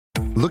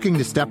Looking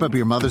to step up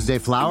your Mother's Day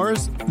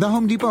flowers? The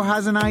Home Depot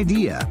has an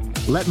idea.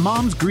 Let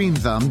Mom's Green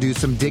Thumb do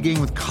some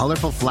digging with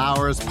colorful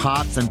flowers,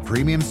 pots, and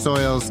premium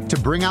soils to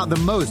bring out the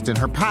most in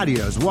her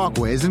patios,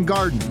 walkways, and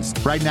gardens.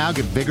 Right now,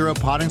 get Vigoro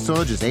potting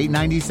soil just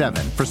 $8.97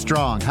 for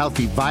strong,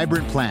 healthy,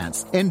 vibrant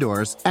plants,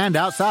 indoors and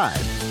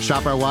outside.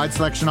 Shop our wide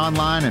selection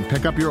online and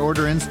pick up your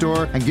order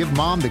in-store and give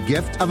Mom the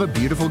gift of a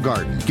beautiful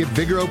garden. Get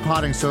Vigoro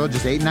potting soil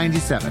just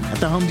 $8.97 at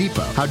the Home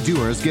Depot. How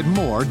doers get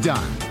more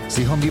done.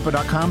 See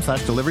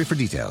homedepot.com/delivery for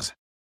details.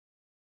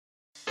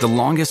 The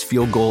longest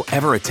field goal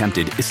ever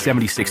attempted is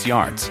 76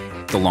 yards.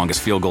 The longest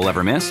field goal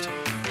ever missed?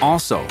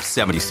 Also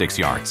 76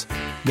 yards.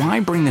 Why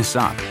bring this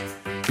up?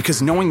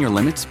 Because knowing your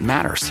limits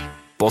matters,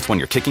 both when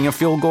you're kicking a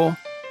field goal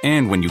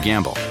and when you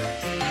gamble.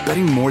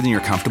 Betting more than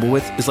you're comfortable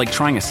with is like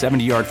trying a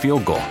 70-yard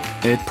field goal.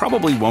 It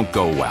probably won't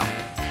go well.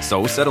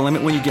 So set a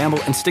limit when you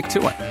gamble and stick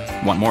to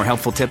it. Want more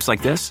helpful tips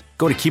like this?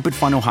 Go to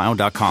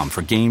keepitfunohio.com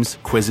for games,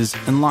 quizzes,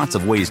 and lots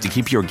of ways to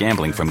keep your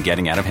gambling from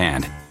getting out of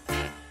hand.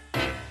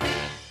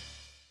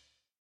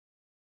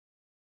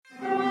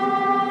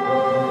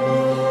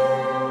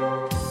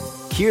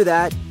 Hear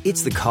that?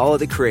 It's the call of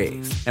the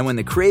Crave. And when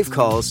the Crave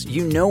calls,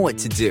 you know what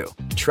to do.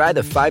 Try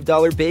the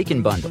 $5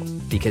 Bacon Bundle.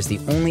 Because the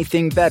only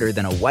thing better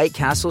than a White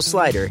Castle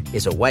slider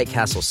is a White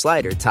Castle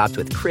slider topped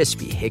with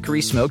crispy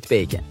hickory smoked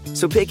bacon.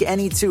 So pick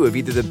any two of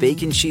either the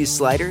Bacon Cheese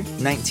Slider,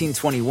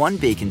 1921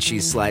 Bacon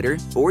Cheese Slider,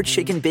 or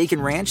Chicken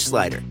Bacon Ranch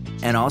Slider.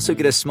 And also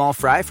get a small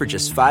fry for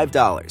just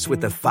 $5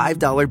 with the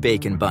 $5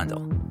 Bacon Bundle.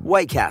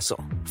 White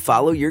Castle.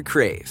 Follow your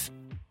Crave.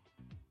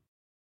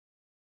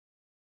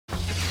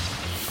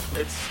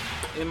 It's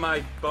in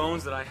my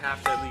bones that I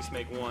have to at least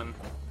make one.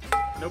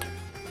 Nope.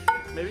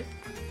 Maybe?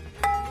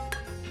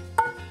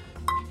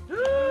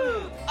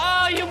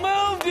 Oh, you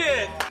moved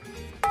it!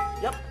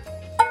 Yep.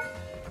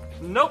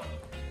 Nope.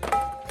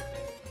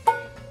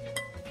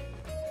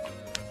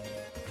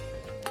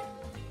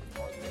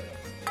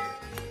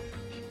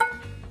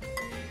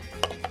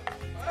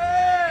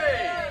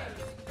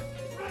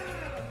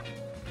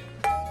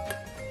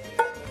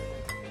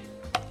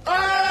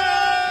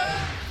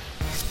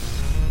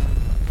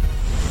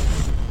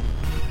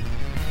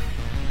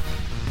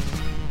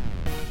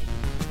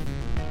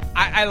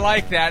 I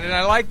like that, and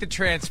I like the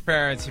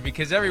transparency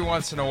because every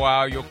once in a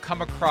while you'll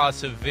come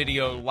across a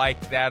video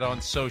like that on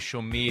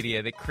social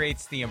media that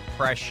creates the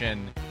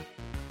impression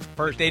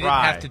that they didn't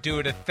have to do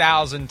it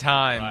 1,000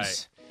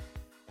 times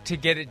to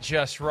get it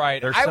just right.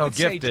 They're I so would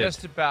gifted. say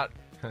just about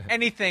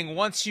anything,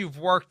 once you've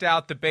worked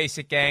out the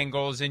basic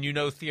angles and you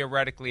know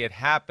theoretically it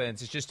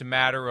happens, it's just a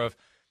matter of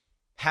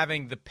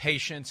having the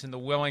patience and the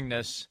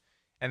willingness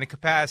and the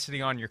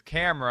capacity on your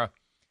camera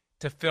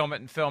to film it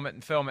and film it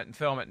and film it and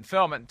film it and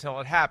film it until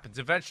it happens.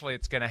 Eventually,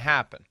 it's going to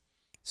happen.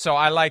 So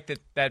I like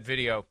that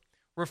video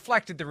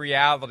reflected the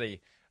reality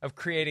of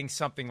creating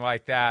something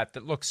like that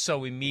looks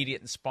so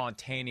immediate and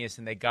spontaneous,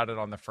 and they got it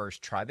on the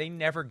first try. They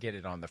never get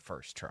it on the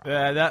first try.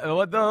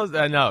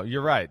 No,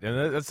 you're right.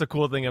 And that's the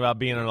cool thing about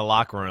being in a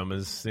locker room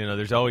is,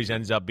 there's always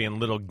ends up being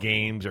little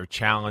games or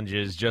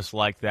challenges just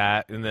like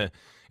that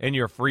in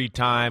your free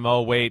time.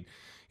 Oh, wait,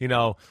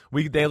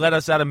 they let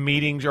us out of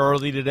meetings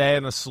early today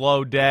on a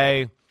slow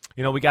day.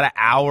 We got an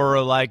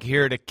hour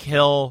here to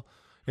kill.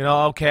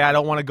 Okay, I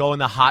don't want to go in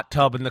the hot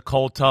tub and the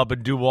cold tub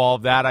and do all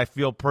of that. I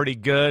feel pretty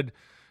good,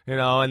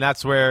 and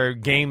that's where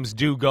games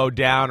do go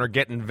down or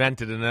get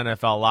invented in an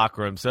NFL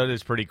locker room. So it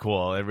is pretty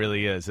cool. It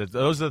really is.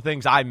 Those are the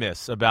things I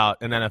miss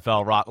about an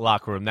NFL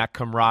locker room, that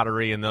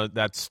camaraderie and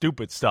that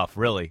stupid stuff,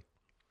 really.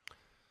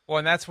 Well,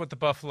 and that's what the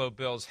Buffalo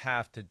Bills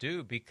have to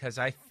do because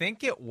I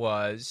think it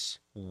was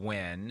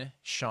when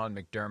Sean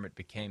McDermott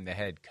became the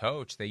head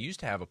coach, they used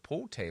to have a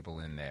pool table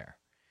in there.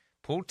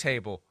 Pool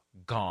table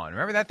gone.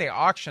 Remember that? They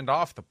auctioned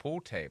off the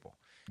pool table.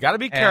 Got to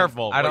be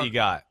careful what you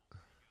got.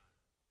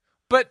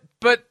 But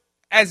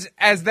as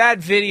that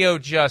video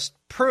just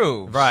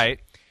proves, right?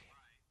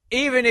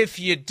 Even if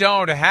you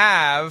don't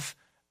have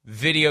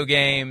video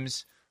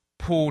games,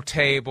 pool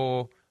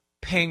table,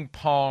 ping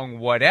pong,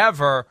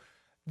 whatever,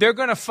 they're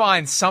going to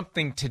find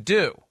something to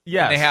do.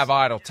 Yes. When they have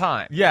idle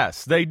time.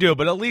 Yes, they do.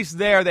 But at least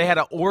there they had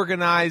to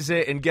organize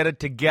it and get it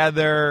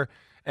together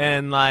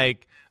and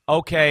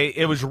okay,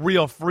 it was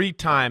real free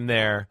time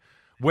there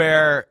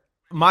where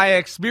my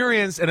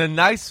experience in a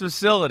nice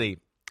facility,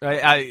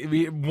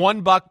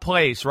 One Buck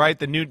Place, right,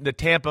 the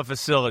Tampa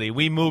facility.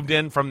 We moved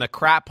in from the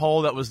crap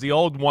hole that was the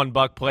old One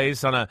Buck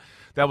Place that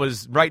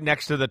was right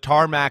next to the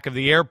tarmac of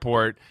the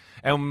airport.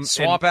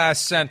 Swamp-ass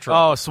Central.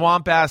 Oh,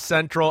 Swamp-ass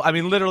Central. I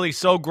mean, literally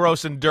so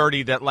gross and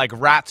dirty that,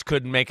 rats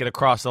couldn't make it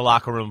across the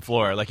locker room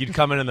floor. You'd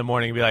come in the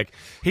morning and be like,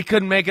 he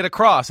couldn't make it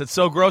across. It's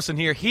so gross in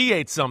here. He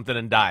ate something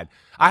and died.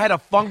 I had a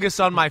fungus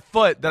on my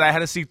foot that I had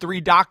to see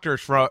 3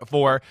 doctors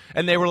for,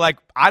 and they were like,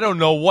 I don't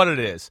know what it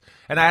is.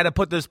 And I had to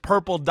put this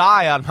purple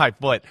dye on my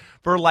foot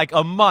for,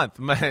 a month.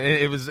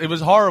 It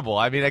was horrible.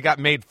 I mean, I got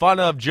made fun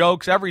of,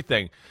 jokes,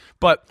 everything.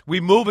 But we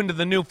move into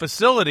the new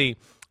facility,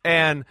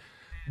 and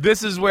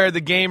this is where the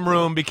game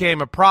room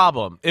became a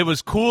problem. It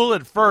was cool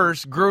at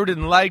first.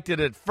 Gruden liked it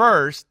at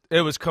first.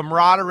 It was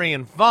camaraderie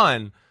and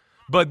fun.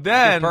 But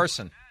then, good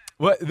person.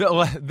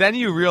 Then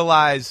you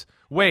realize,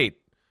 wait,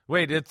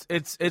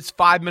 it's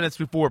 5 minutes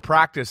before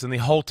practice, and the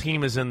whole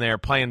team is in there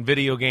playing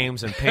video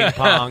games and ping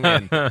pong,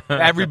 and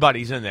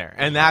everybody's in there.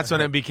 And that's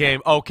when it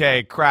became,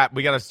 okay, crap,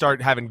 we got to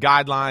start having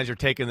guidelines or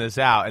taking this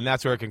out, and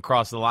that's where it can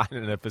cross the line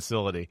in a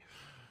facility.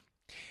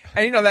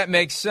 And, that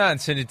makes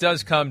sense, and it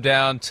does come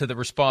down to the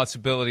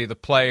responsibility of the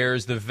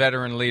players, the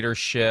veteran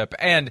leadership,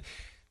 and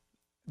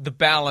the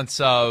balance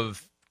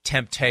of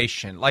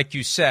temptation. Like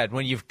you said,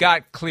 when you've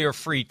got clear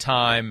free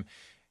time,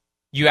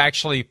 you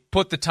actually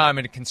put the time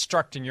into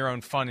constructing your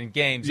own fun and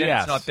games, and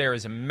it's not there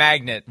as a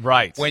magnet.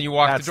 Right. When you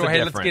walk That's the door, the hey,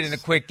 difference. let's get in a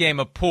quick game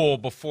of pool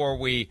before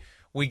we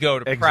go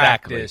to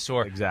practice.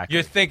 Or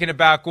you're thinking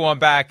about going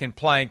back and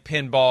playing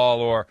pinball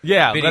or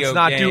video let's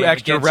not do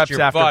extra reps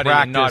after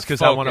practice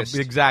because I want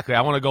to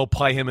I want to go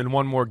play him in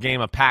one more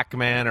game of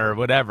Pac-Man or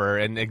whatever.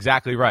 And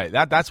exactly right.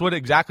 That's what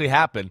exactly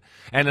happened.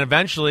 And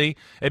eventually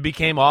it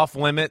became off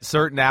limit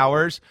certain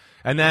hours,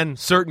 and then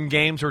certain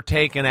games were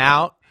taken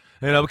out.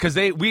 Because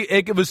it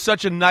was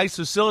such a nice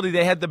facility.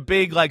 They had the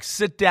big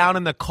sit down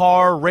in the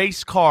car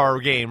race car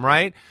game,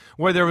 right?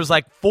 Where there was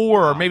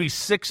 4 or maybe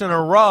 6 in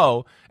a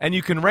row, and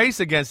you can race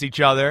against each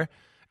other.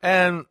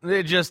 And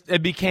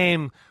it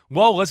became,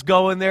 well, let's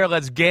go in there,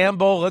 let's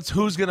gamble,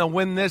 who's going to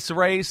win this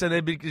race, and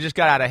it just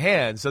got out of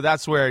hand. So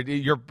that's where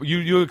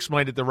you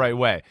explained it the right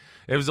way.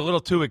 It was a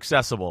little too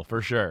accessible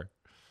for sure.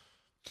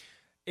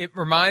 It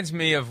reminds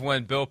me of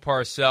when Bill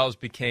Parcells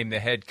became the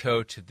head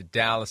coach of the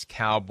Dallas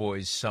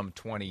Cowboys some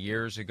 20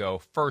 years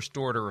ago. First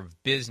order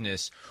of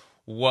business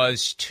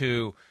was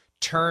to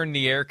turn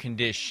the air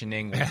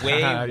conditioning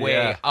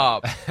way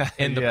up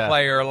in the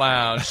player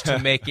lounge to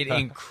make it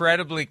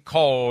incredibly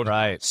cold,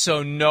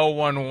 so no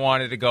one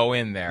wanted to go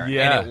in there,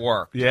 and it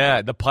worked.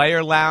 Yeah, the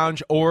player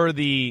lounge or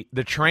the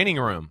training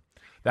room.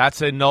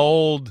 That's an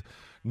old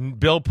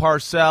Bill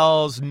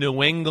Parcells,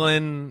 New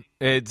England.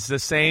 It's the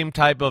same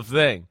type of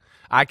thing.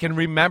 I can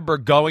remember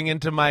going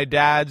into my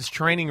dad's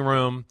training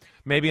room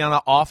maybe on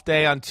an off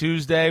day on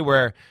Tuesday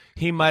where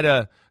he might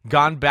have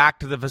gone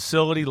back to the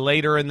facility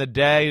later in the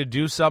day to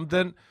do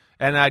something,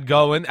 and I'd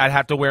go in. I'd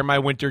have to wear my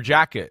winter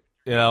jacket,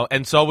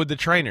 and so would the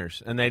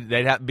trainers. And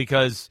they'd have,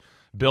 because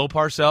Bill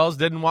Parcells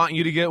didn't want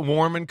you to get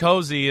warm and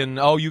cozy and,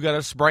 you got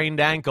a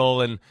sprained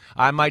ankle, and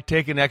I might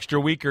take an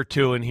extra week or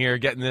two in here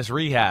getting this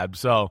rehab.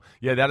 So,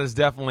 yeah, that is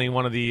definitely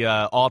one of the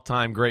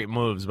all-time great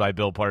moves by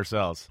Bill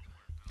Parcells.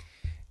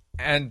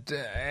 And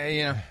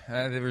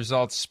the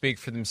results speak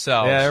for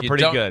themselves. Yeah, they're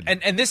pretty good.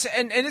 And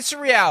it's a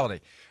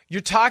reality.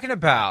 You're talking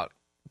about,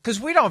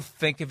 because we don't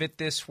think of it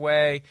this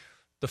way.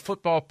 The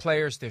football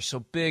players, they're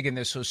so big and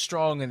they're so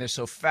strong and they're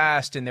so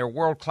fast and they're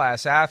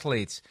world-class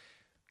athletes.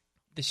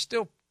 They're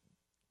still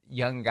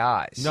young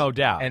guys, no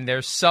doubt, and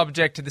they're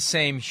subject to the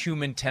same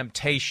human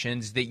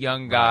temptations that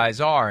young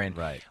guys are. And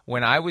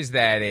when I was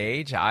that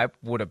age, I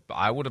would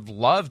have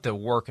loved to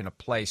work in a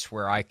place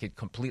where I could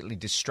completely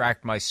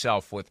distract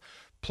myself with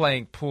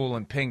playing pool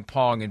and ping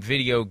pong and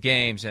video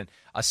games and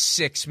a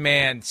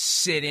 6-man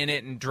sit in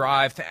it and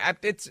drive.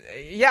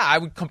 I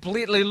would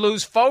completely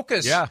lose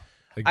focus. Yeah,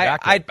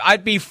 exactly.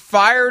 I'd be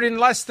fired in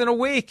less than a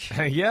week.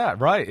 Yeah,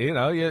 right. You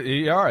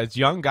are. It's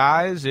young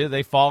guys.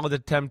 They follow the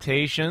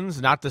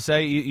temptations. Not to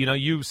say,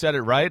 you said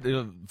it right.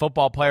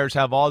 Football players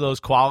have all those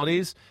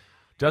qualities.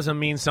 Doesn't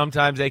mean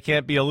sometimes they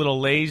can't be a little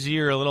lazy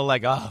or a little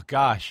oh,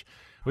 gosh,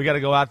 we got to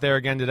go out there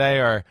again today,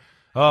 or,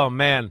 oh,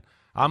 man,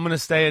 I'm going to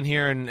stay in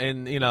here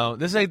and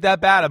this ain't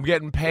that bad. I'm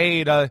getting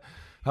paid. I'm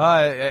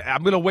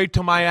going to wait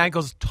till my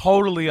ankle's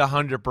totally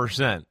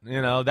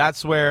 100%.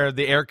 That's where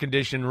the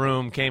air-conditioned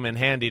room came in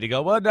handy to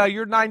go, well, no,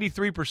 you're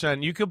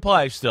 93%. You can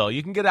play still.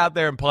 You can get out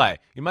there and play.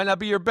 You might not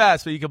be your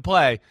best, but you can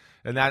play.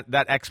 And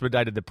that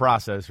expedited the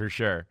process for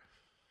sure.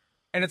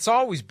 And it's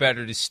always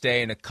better to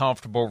stay in a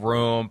comfortable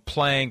room,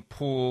 playing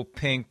pool,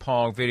 ping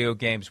pong, video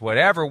games,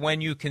 whatever,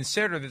 when you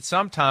consider that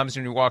sometimes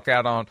when you walk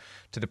out on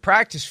to the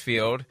practice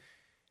field,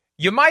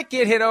 you might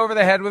get hit over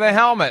the head with a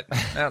helmet.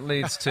 That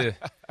leads to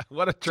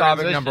what a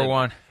topic number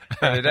 1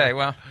 for today.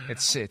 Well,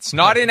 it's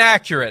not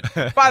inaccurate.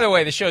 By the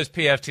way, the show is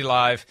PFT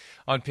Live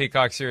on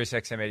Peacock Sirius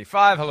XM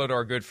 85. Hello to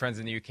our good friends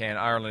in the UK and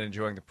Ireland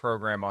enjoying the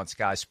program on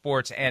Sky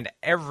Sports, and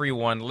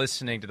everyone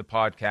listening to the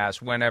podcast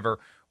whenever,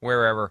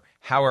 wherever,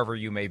 however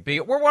you may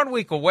be. We're 1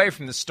 week away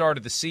from the start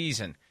of the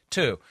season,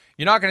 too.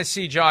 You're not going to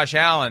see Josh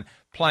Allen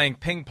playing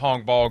ping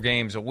pong ball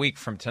games a week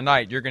from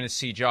tonight. You're going to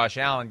see Josh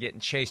Allen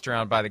getting chased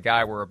around by the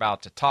guy we're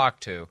about to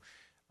talk to.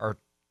 Or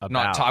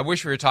not. I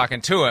wish we were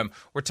talking to him.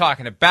 We're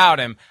talking about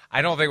him.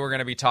 I don't think we're going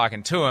to be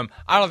talking to him.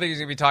 I don't think he's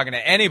going to be talking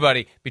to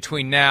anybody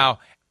between now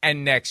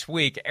and next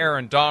week.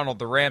 Aaron Donald,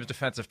 the Rams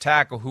defensive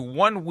tackle, who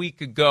 1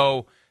 week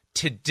ago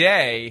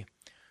today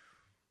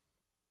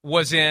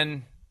was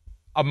in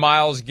a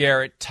Myles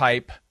Garrett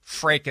type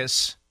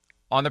fracas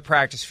on the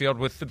practice field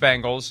with the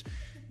Bengals,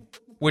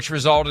 which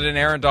resulted in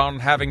Aaron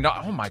Donald having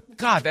oh my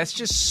God, that's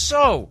just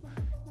so,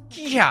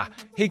 yeah.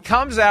 He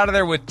comes out of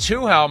there with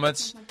 2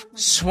 helmets,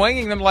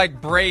 swinging them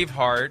like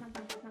Braveheart.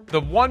 The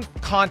one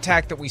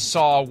contact that we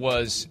saw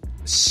was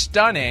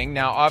stunning.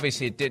 Now,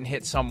 obviously, it didn't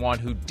hit someone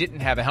who didn't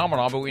have a helmet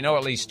on, but we know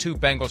at least 2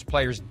 Bengals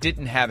players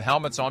didn't have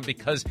helmets on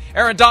because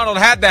Aaron Donald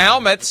had the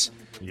helmets.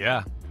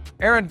 Yeah.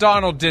 Aaron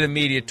Donald did a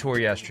media tour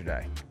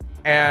yesterday,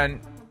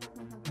 and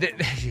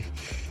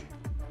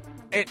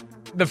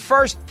the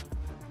first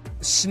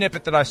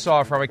snippet that I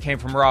saw from it came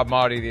from Rob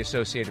Maaddi of the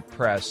Associated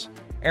Press.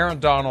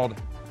 Aaron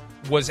Donald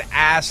was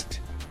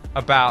asked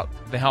about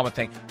the helmet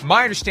thing.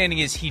 My understanding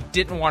is he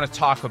didn't want to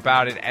talk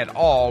about it at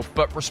all,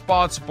 but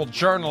responsible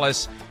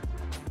journalists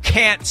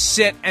can't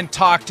sit and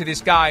talk to this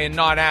guy and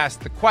not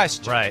ask the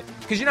question. Right.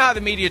 Because you know how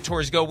the media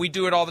tours go. We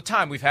do it all the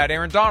time. We've had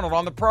Aaron Donald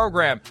on the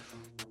program.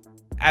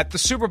 At the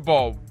Super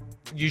Bowl,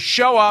 you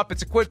show up,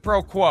 it's a quid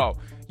pro quo.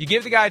 You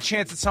give the guy a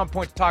chance at some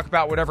point to talk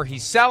about whatever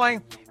he's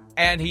selling,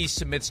 and he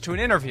submits to an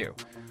interview.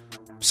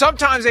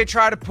 Sometimes they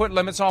try to put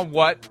limits on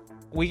what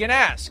we can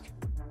ask.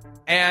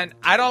 And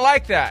I don't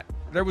like that.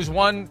 There was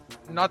one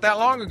not that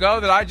long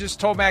ago that I just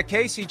told Matt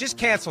Casey, just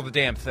cancel the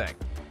damn thing.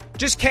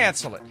 Just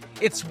cancel it.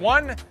 It's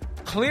one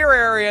clear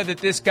area that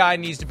this guy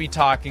needs to be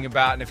talking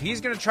about, and if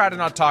he's going to try to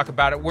not talk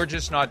about it, we're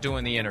just not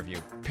doing the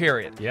interview,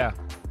 period. Yeah.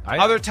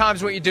 Other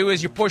times what you do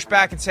is you push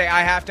back and say,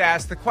 I have to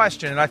ask the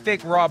question, and I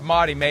think Rob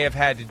Maaddi may have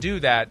had to do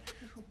that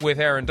with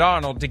Aaron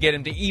Donald to get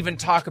him to even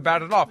talk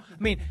about it at all.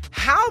 I mean,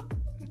 how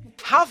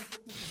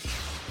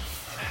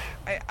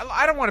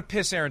I don't want to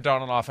piss Aaron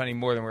Donald off any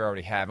more than we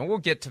already have, and we'll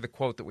get to the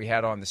quote that we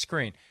had on the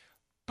screen.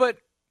 But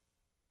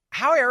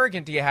how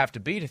arrogant do you have to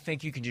be to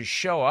think you can just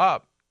show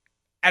up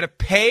at a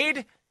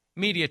paid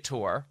media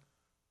tour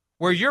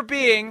where you're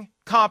being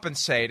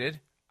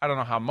compensated, I don't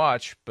know how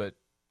much, but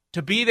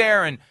to be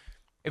there and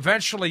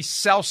eventually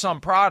sell some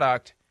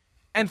product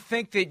and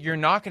think that you're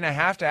not going to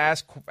have to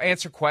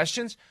answer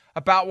questions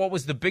about what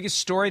was the biggest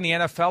story in the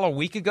NFL a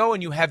week ago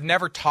and you have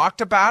never talked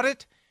about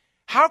it?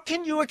 How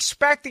can you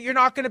expect that you're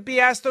not going to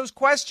be asked those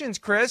questions,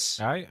 Chris?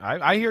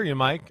 I hear you,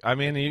 Mike. I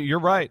mean, you're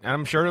right.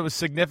 I'm sure it was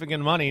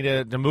significant money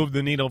to move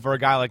the needle for a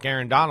guy like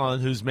Aaron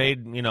Donald, who's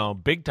made,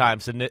 big-time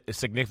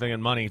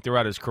significant money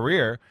throughout his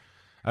career.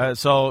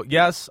 So,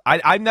 yes,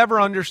 I never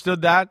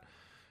understood that.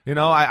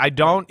 I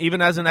don't.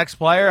 Even as an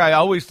ex-player, I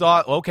always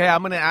thought, okay,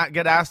 I'm going to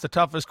get asked the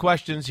toughest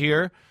questions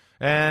here,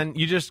 and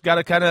you just got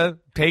to kind of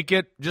take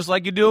it just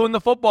like you do in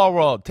the football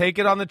world. Take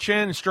it on the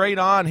chin, straight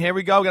on. Here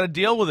we go. Got to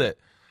deal with it.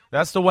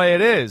 That's the way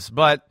it is.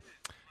 But,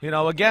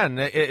 again,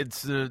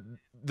 it's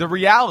the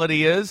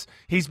reality is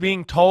he's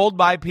being told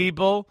by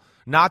people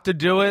not to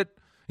do it.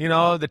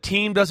 The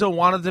team doesn't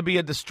want it to be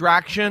a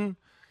distraction.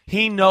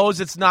 He knows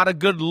it's not a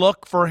good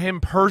look for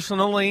him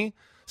personally,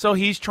 so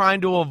he's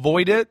trying to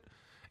avoid it.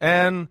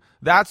 And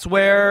that's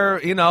where,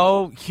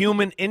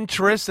 human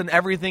interests and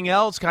everything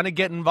else kind of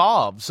get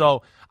involved.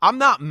 So I'm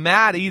not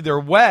mad either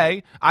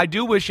way. I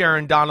do wish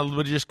Aaron Donald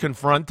would just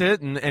confront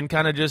it and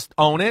kind of just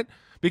own it.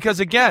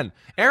 Because, again,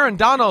 Aaron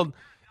Donald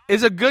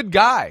is a good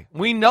guy.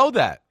 We know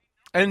that.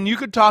 And you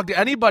could talk to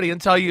anybody and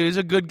tell you he's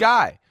a good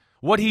guy.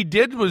 What he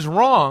did was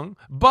wrong,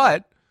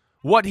 but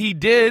what he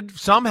did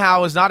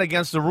somehow is not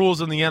against the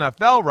rules in the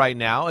NFL right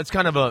now. It's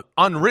kind of an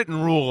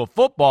unwritten rule of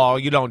football.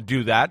 You don't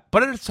do that.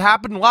 But it's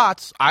happened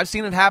lots. I've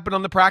seen it happen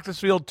on the practice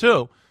field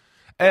too.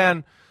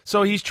 And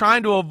so he's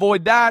trying to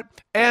avoid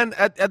that. And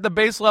at the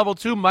base level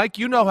too, Mike,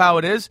 you know how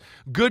it is.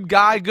 Good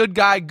guy, good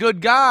guy, good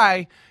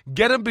guy.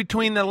 Get him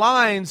between the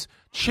lines.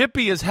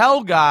 Chippy as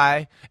hell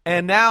guy,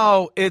 and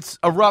now it's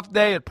a rough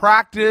day at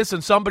practice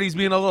and somebody's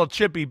being a little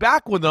chippy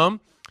back with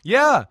him.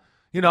 Yeah,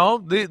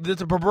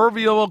 the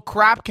proverbial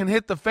crap can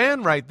hit the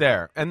fan right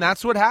there, and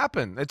that's what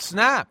happened. It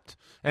snapped.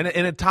 And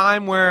in a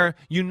time where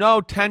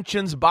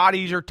tensions,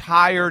 bodies are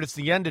tired, it's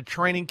the end of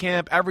training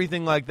camp,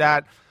 everything like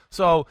that.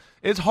 So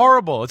it's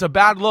horrible. It's a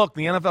bad look.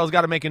 The NFL's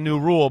got to make a new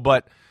rule,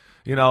 but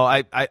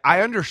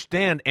I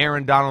understand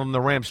Aaron Donald and the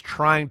Rams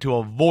trying to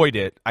avoid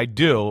it. I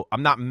do.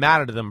 I'm not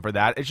mad at them for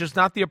that. It's just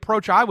not the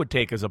approach I would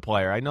take as a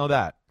player. I know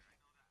that.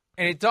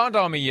 And it dawned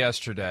on me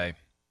yesterday,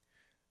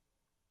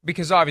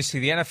 because obviously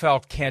the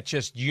NFL can't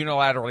just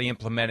unilaterally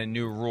implement a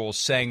new rule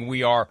saying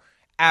we are,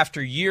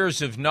 after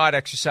years of not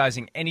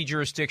exercising any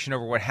jurisdiction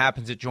over what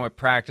happens at joint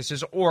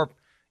practices or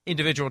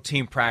individual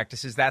team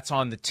practices, that's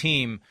on the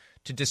team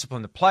to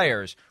discipline the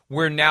players.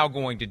 We're now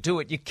going to do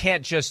it. You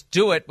can't just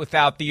do it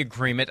without the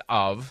agreement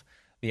of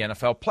the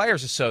NFL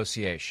Players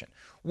Association,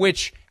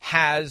 which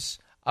has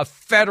a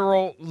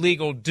federal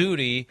legal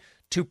duty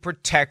to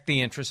protect the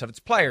interests of its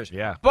players.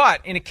 Yeah.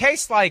 But in a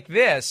case like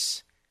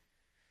this,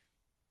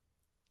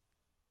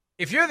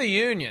 if you're the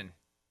union,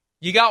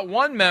 you got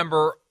one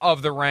member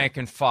of the rank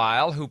and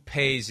file who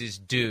pays his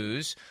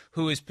dues,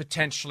 who is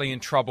potentially in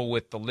trouble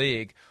with the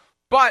league.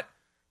 But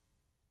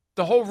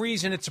the whole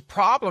reason it's a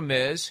problem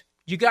is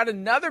you got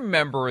another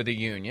member of the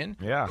union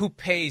who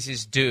pays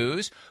his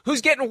dues,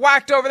 who's getting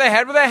whacked over the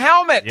head with a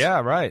helmet.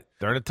 Yeah, right.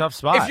 They're in a tough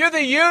spot. If you're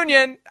the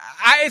union,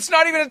 it's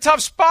not even a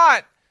tough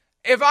spot.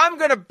 If I'm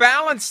going to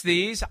balance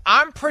these,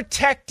 I'm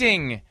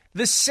protecting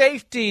the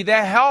safety,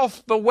 the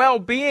health, the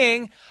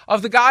well-being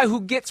of the guy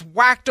who gets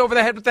whacked over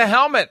the head with the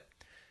helmet.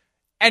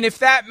 And if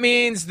that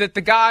means that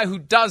the guy who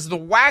does the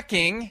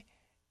whacking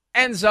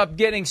ends up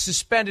getting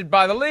suspended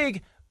by the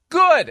league,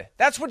 good.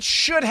 That's what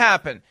should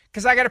happen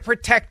because I got to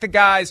protect the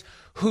guys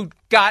who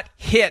got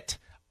hit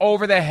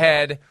over the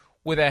head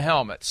with a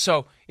helmet.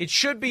 So it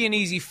should be an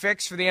easy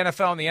fix for the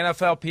NFL and the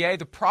NFLPA.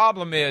 The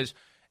problem is,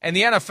 and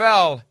the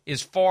NFL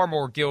is far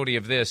more guilty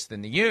of this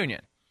than the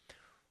union,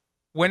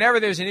 whenever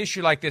there's an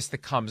issue like this that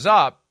comes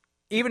up,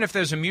 even if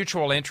there's a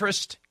mutual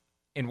interest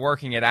in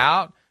working it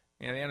out,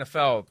 the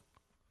NFL,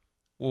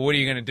 well, what are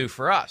you going to do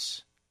for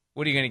us?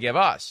 What are you going to give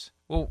us?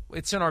 Well,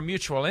 it's in our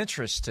mutual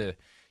interest to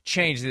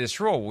change this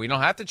rule. We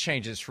don't have to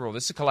change this rule.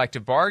 This is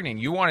collective bargaining.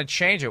 You want to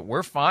change it,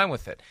 we're fine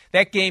with it.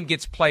 That game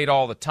gets played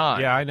all the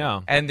time. Yeah, I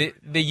know. And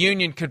the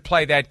union could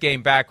play that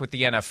game back with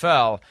the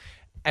NFL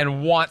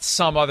and want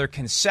some other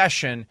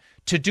concession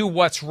to do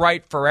what's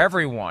right for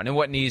everyone and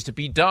what needs to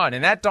be done.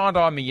 And that dawned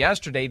on me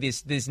yesterday.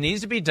 This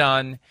needs to be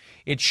done.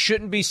 It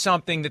shouldn't be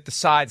something that the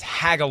sides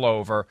haggle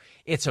over.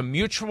 It's a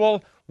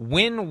mutual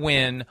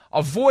win-win,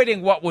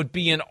 avoiding what would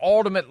be an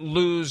ultimate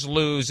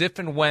lose-lose if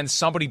and when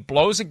somebody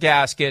blows a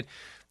gasket,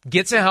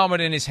 gets a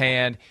helmet in his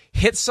hand,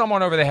 hits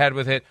someone over the head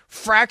with it,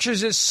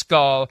 fractures his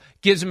skull,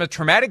 gives him a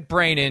traumatic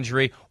brain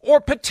injury,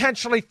 or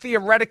potentially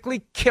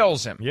theoretically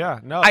kills him. Yeah,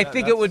 no. I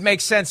think it would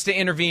make sense to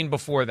intervene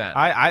before then.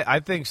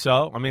 I think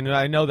so. I mean,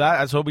 I know that.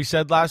 That's what we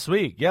said last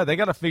week. Yeah, they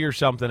got to figure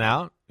something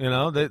out.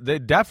 They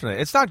definitely.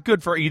 It's not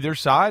good for either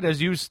side,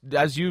 as you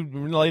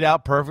laid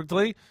out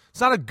perfectly. It's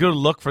not a good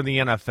look for the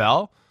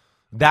NFL.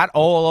 That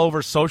all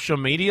over social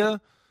media.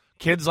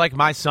 Kids like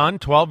my son,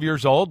 12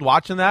 years old,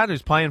 watching that,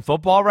 who's playing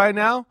football right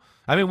now.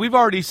 I mean, we've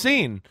already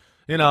seen,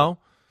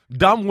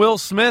 dumb Will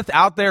Smith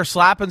out there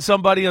slapping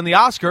somebody on the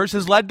Oscars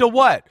has led to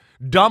what?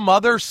 Dumb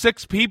other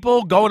 6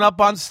 people going up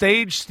on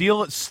stage,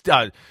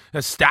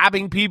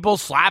 stabbing people,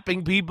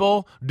 slapping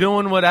people,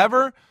 doing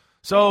whatever.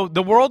 So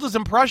the world is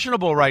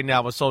impressionable right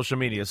now with social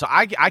media. So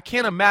I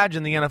can't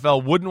imagine the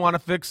NFL wouldn't want to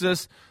fix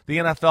this. The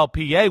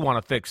NFLPA want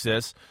to fix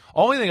this.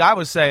 Only thing I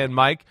was saying,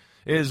 Mike,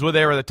 is where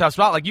they were the tough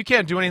spot. Like, you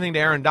can't do anything to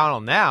Aaron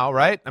Donald now,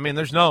 right? I mean,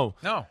 there's no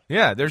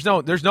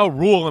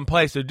rule in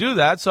place to do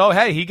that. So,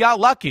 hey, he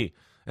got lucky.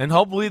 And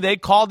hopefully they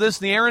call this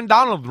the Aaron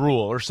Donald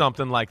rule or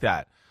something like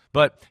that.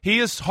 But he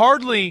is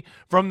hardly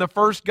from the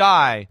first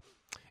guy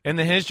in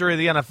the history of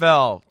the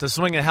NFL to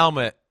swing a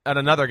helmet at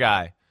another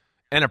guy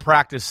in a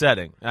practice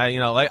setting.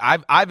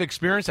 I've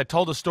experienced, I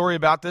told a story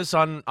about this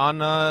on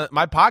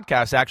my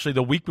podcast, actually,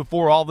 the week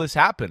before all this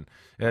happened,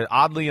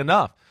 oddly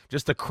enough.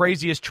 Just the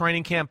craziest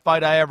training camp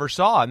fight I ever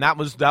saw, and that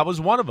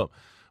was one of them.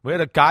 We had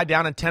a guy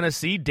down in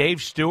Tennessee,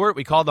 Dave Stewart.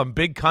 We called him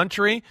Big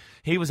Country.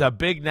 He was a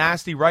big,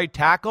 nasty right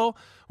tackle.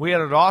 We had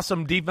an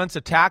awesome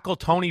defensive tackle,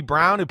 Tony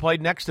Brown, who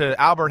played next to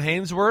Albert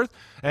Hainsworth,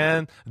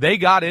 and they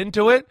got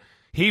into it.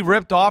 He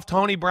ripped off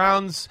Tony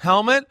Brown's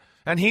helmet,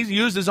 and he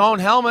used his own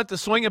helmet to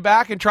swing it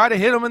back and try to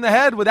hit him in the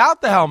head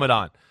without the helmet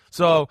on.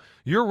 So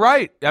you're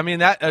right. I mean,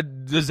 that a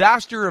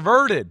disaster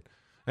averted,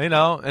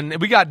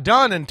 and we got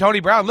done, and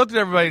Tony Brown looked at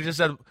everybody and just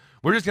said,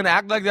 we're just going to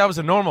act like that was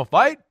a normal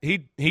fight?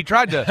 He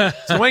tried to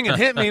swing and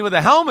hit me with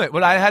a helmet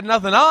when I had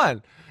nothing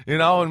on,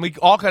 and we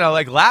all kind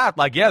of laughed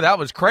like, yeah, that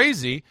was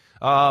crazy.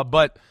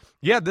 But,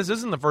 yeah, this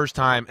isn't the first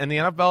time, and the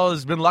NFL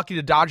has been lucky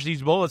to dodge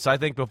these bullets, I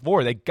think,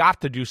 before. They got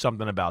to do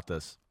something about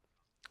this.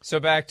 So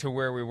back to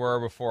where we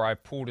were before I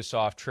pulled us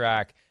off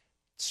track.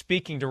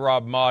 Speaking to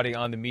Rob Maaddi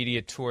on the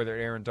media tour that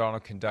Aaron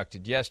Donald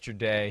conducted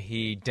yesterday,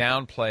 he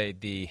downplayed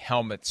the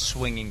helmet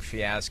swinging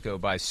fiasco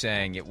by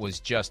saying it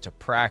was just a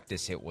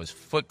practice, it was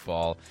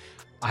football.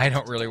 I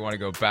don't really want to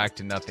go back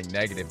to nothing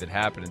negative that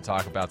happened and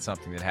talk about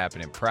something that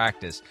happened in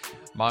practice.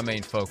 My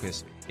main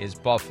focus is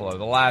Buffalo.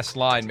 The last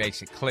line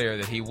makes it clear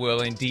that he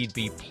will indeed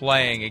be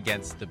playing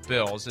against the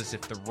Bills, as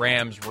if the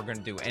Rams were going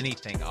to do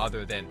anything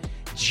other than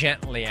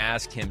gently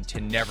ask him to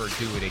never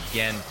do it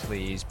again,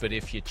 please. But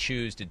if you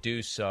choose to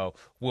do so,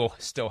 we'll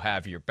still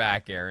have your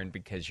back, Aaron,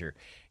 because you're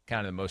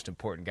kind of the most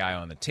important guy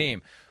on the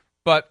team.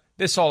 But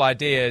this whole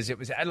idea is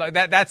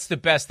that's the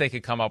best they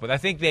could come up with. I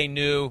think they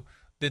knew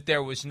that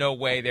there was no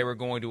way they were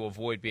going to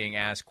avoid being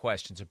asked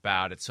questions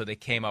about it, so they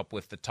came up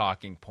with the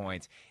talking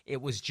points. It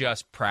was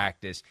just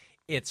practice.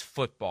 It's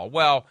football.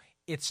 Well,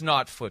 it's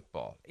not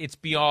football. It's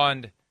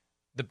beyond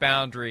the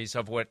boundaries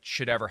of what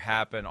should ever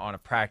happen on a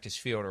practice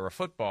field or a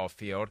football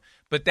field,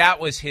 but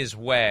that was his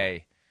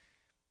way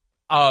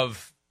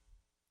of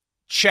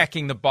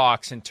checking the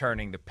box and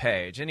turning the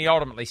page, and he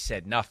ultimately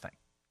said nothing.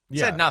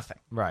 Said nothing.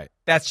 Right.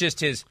 That's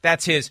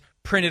his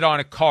printed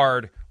on a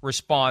card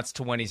response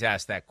to when he's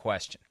asked that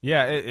question.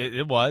 Yeah,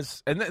 it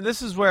was. And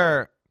this is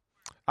where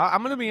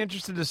I'm going to be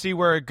interested to see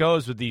where it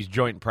goes with these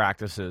joint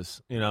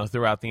practices,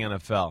 throughout the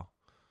NFL.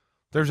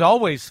 There's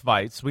always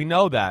fights. We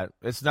know that.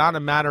 It's not a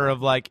matter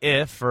of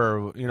if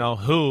or,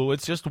 who.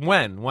 It's just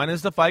when. When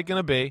is the fight going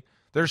to be?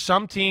 There's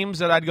some teams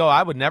that I'd go,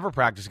 I would never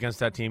practice against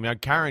that team. I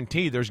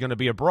guarantee there's going to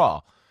be a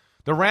brawl.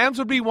 The Rams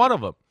would be one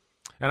of them.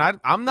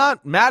 And I'm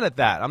not mad at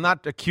that. I'm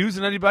not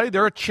accusing anybody.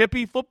 They're a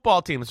chippy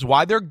football team. It's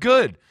why they're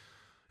good.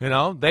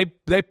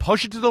 They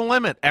push it to the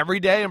limit every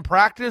day in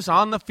practice,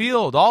 on the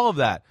field, all of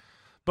that.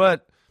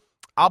 But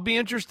I'll be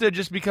interested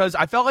just because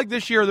I felt like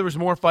this year there was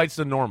more fights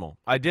than normal.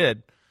 I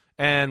did.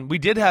 And we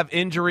did have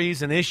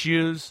injuries and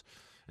issues.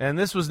 And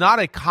this was not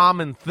a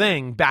common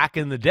thing back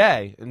in the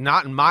day.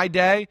 Not in my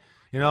day.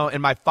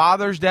 In my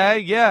father's day,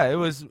 yeah, it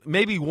was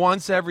maybe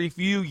once every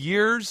few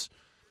years.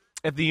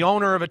 If the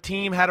owner of a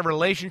team had a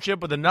relationship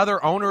with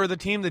another owner of the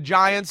team, the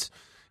Giants,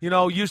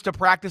 used to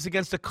practice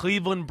against the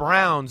Cleveland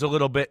Browns a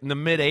little bit in the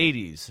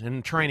mid-'80s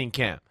in training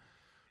camp,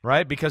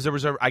 right? Because there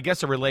was, a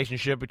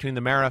relationship between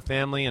the Mara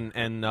family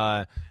and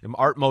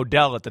Art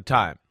Modell at the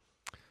time.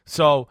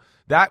 So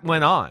that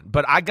went on.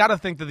 But I got to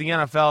think that the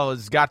NFL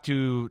has got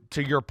to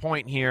your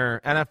point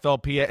here,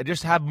 NFLPA,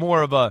 just have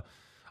more of a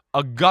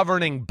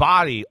governing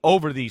body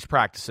over these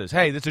practices.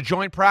 Hey, it's a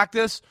joint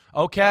practice.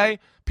 Okay,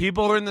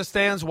 people are in the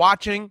stands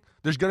watching.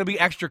 There's going to be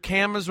extra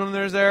cameras when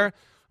they're there.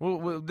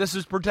 This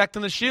is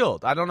protecting the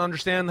shield. I don't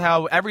understand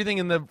how everything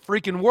in the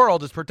freaking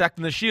world is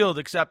protecting the shield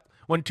except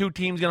when two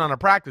teams get on a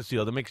practice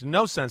field. It makes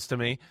no sense to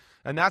me,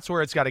 and that's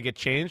where it's got to get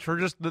changed for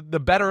just the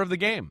better of the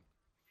game.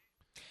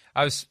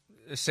 I was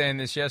saying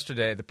this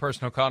yesterday. The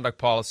personal conduct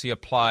policy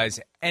applies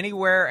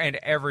anywhere and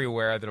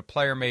everywhere that a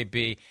player may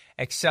be,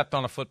 except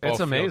on a football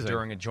field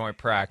during a joint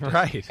practice.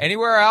 Right.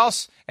 Anywhere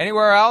else,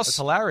 it's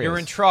hilarious. You're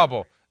in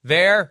trouble.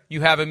 There,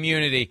 you have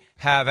immunity.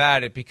 Have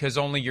at it, because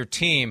only your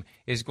team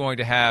is going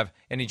to have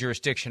any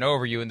jurisdiction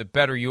over you, and the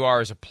better you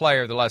are as a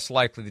player, the less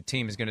likely the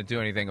team is going to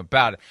do anything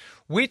about it.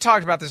 We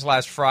talked about this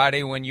last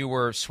Friday when you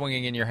were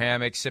swinging in your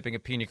hammock, sipping a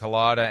pina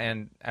colada,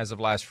 and as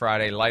of last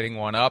Friday, lighting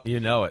one up. You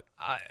know it.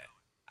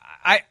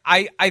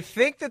 I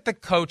think that the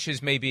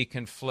coaches may be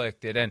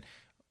conflicted, and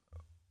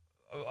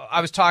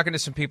I was talking to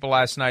some people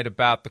last night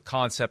about the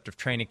concept of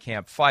training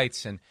camp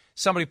fights, and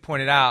somebody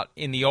pointed out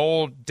in the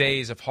old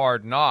days of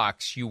Hard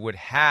Knocks, you would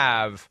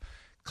have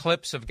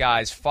clips of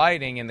guys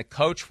fighting, and the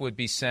coach would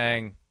be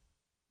saying,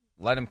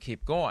 let them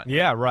keep going.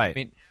 Yeah, right. I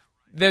mean,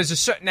 there's a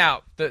certain,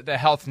 now, the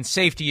health and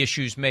safety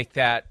issues make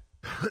that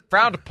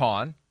frowned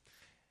upon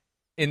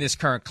in this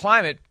current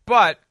climate,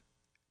 but,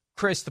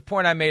 Chris, the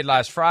point I made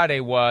last Friday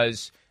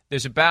was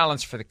there's a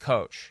balance for the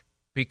coach,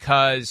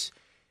 because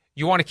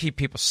you want to keep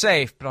people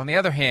safe, but on the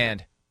other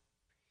hand,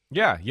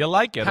 yeah, you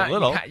like it a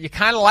little. You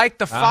kind of like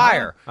the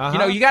fire.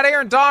 You got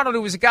Aaron Donald,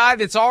 who was a guy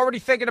that's already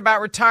thinking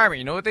about retirement.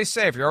 You know what they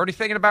say? If you're already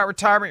thinking about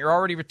retirement, you're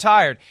already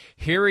retired.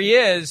 Here he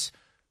is,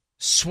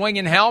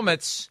 swinging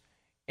helmets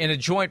in a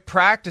joint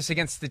practice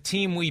against the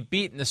team we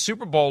beat in the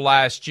Super Bowl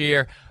last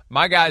year.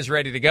 My guy's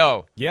ready to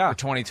go for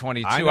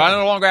 2022. I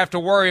no longer have to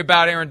worry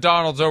about Aaron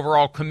Donald's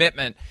overall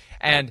commitment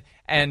and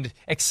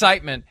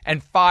excitement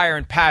and fire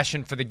and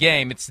passion for the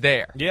game. It's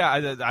there. Yeah,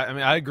 I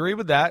mean, I agree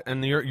with that,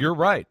 and you're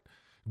right.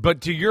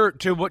 But to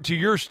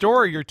your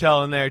story you're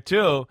telling there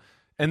too,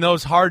 and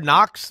those Hard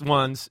Knocks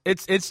ones,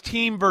 it's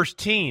team versus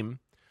team,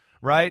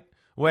 right?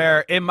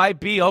 Where it might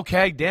be,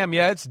 okay, damn,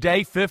 yeah, it's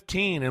day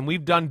 15, and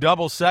we've done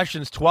double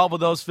sessions 12 of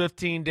those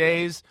 15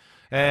 days,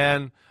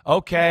 and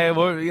okay,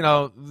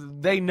 well,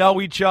 they know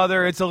each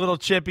other, it's a little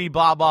chippy,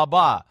 blah, blah,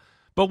 blah.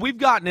 But we've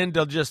gotten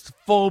into just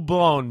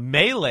full-blown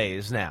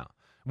melees now,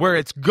 where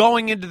it's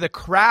going into the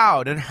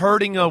crowd and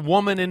hurting a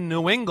woman in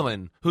New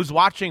England who's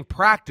watching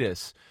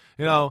practice.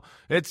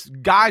 It's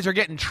guys are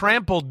getting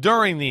trampled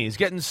during these,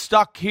 getting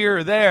stuck here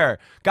or there.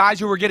 Guys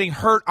who were getting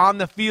hurt on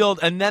the field,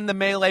 and then the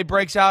melee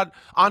breaks out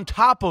on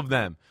top of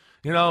them.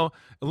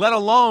 Let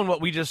alone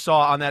what we just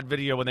saw on that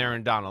video with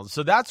Aaron Donald.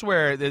 So that's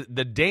where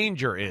the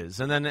danger is.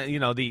 And then,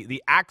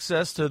 the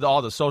access to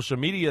all the social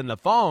media and the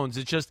phones,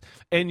 it's just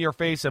in your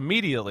face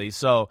immediately.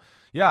 So,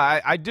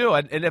 yeah, I do.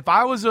 And if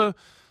I was a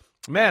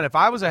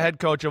head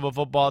coach of a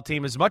football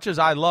team, as much as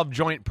I love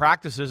joint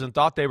practices and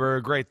thought they were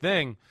a great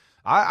thing,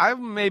 I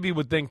maybe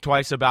would think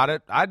twice about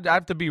it. I'd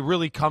have to be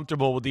really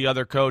comfortable with the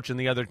other coach and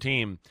the other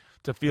team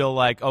to feel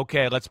like,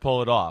 okay, let's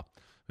pull it off.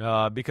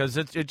 Because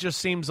it just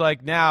seems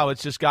like now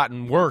it's just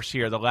gotten worse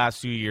here the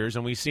last few years,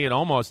 and we see it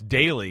almost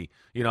daily,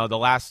 the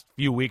last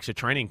few weeks of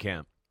training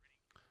camp.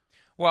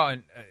 Well,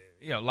 and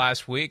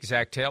last week,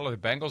 Zach Taylor, the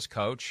Bengals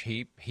coach,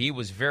 he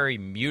was very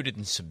muted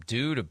and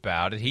subdued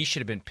about it. He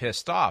should have been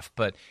pissed off,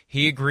 but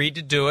he agreed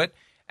to do it,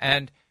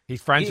 and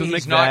he's friends with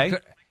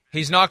McVay.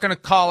 He's not going to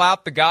call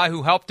out the guy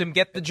who helped him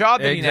get the job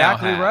that he now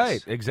has. Exactly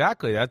right.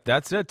 Exactly.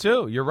 That's it,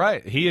 too. You're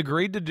right. He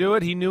agreed to do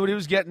it. He knew what he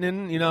was getting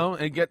in,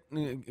 and get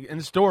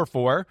in store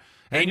for.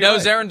 And he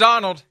knows Aaron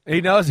Donald.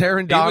 He knows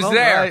Aaron Donald. He was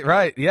there.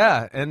 Right,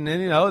 yeah. And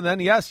then,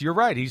 yes, you're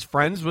right. He's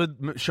friends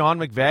with Sean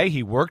McVay.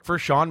 He worked for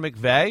Sean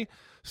McVay,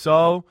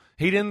 so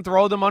he didn't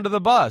throw them under the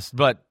bus.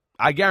 But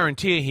I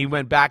guarantee he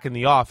went back in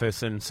the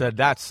office and said,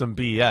 that's some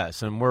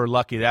BS, and we're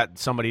lucky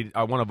that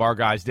one of our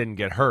guys didn't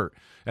get hurt.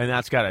 And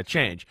that's got to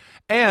change.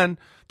 And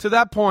to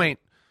that point,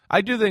 I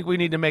do think we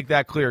need to make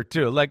that clear,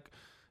 too. Like,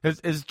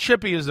 as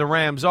chippy as the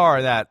Rams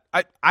are, that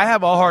I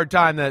have a hard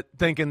time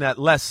thinking that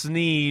Les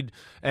Snead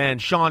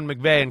and Sean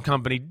McVay and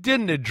company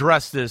didn't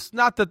address this.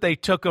 Not that they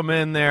took him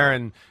in there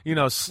and,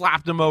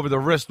 slapped him over the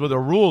wrist with a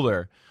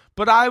ruler.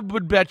 But I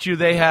would bet you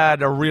they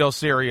had a real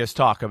serious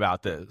talk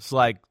about this.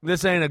 Like,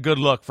 this ain't a good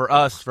look for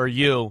us, for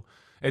you.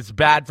 It's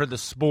bad for the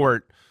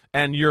sport.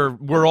 and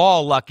we're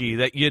all lucky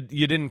that you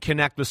didn't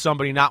connect with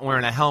somebody not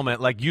wearing a helmet,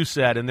 like you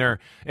said, and they're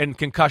in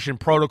concussion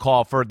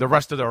protocol for the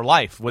rest of their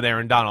life with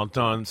Aaron Donald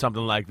doing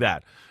something like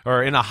that,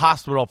 or in a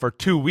hospital for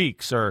 2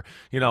 weeks, or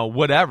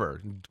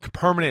whatever,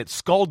 permanent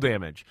skull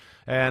damage.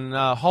 And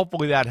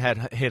hopefully that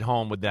had hit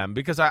home with them,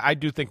 because I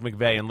do think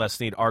McVay and Les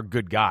Snead are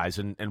good guys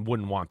and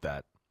wouldn't want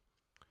that.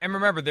 And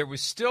remember, there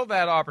was still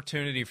that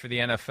opportunity for the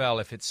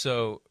NFL, if it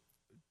so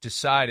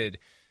decided,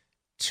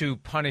 to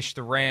punish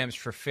the Rams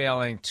for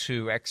failing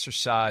to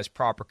exercise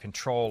proper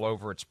control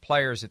over its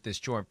players at this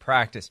joint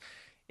practice.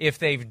 If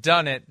they've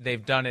done it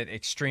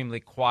extremely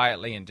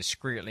quietly and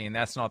discreetly, and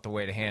that's not the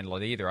way to handle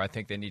it either. I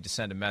think they need to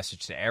send a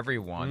message to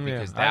everyone,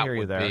 because that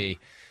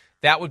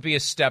would be a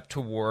step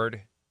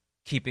toward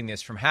keeping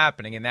this from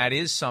happening, and that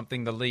is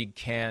something the league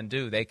can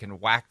do. They can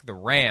whack the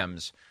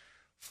Rams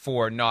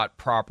for not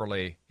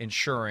properly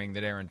ensuring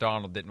that Aaron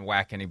Donald didn't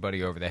whack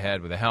anybody over the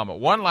head with a helmet.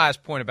 One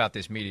last point about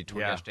this media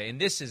tour yesterday,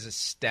 and this is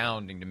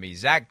astounding to me.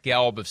 Zach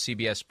Gelb of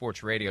CBS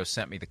Sports Radio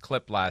sent me the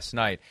clip last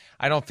night.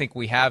 I don't think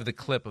we have the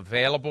clip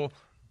available,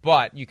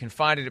 but you can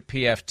find it at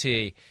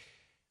PFT.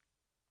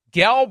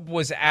 Gelb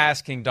was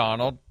asking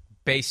Donald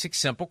basic,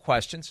 simple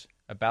questions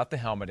about the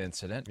helmet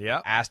incident.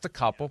 Yep. Asked a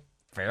couple,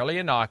 fairly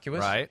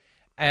innocuous. Right.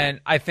 And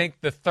I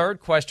think the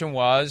third question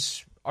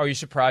was, are you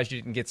surprised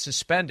you didn't get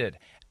suspended?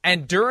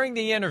 And during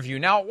the interview,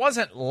 now it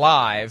wasn't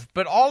live,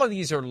 but all of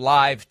these are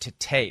live to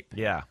tape.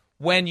 Yeah.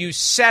 When you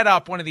set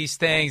up one of these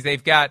things,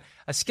 they've got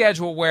a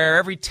schedule where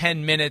every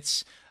 10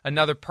 minutes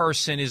another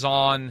person is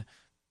on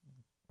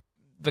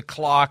the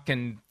clock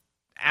and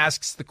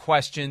asks the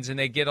questions, and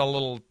they get a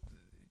little,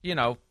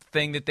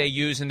 thing that they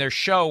use in their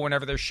show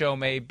whenever their show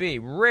may be.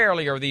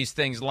 Rarely are these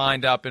things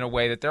lined up in a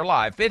way that they're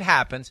live. It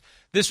happens.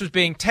 This was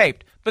being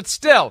taped. But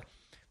still,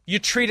 you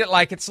treat it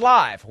like it's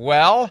live.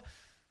 Well,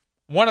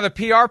 one of the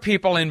PR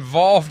people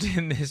involved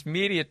in this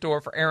media tour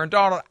for Aaron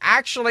Donald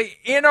actually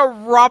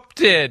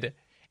interrupted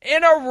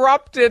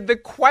the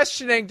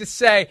questioning to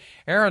say,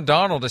 Aaron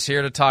Donald is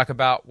here to talk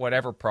about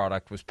whatever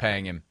product was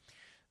paying him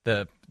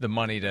the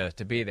money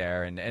to be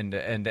there,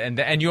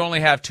 and you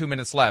only have 2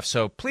 minutes left.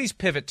 So please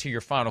pivot to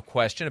your final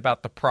question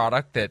about the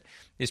product that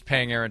is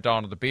paying Aaron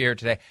Donald to be here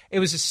today. It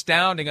was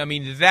astounding. I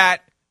mean,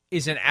 that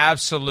is an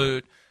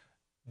absolute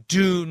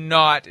do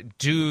not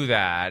do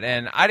that.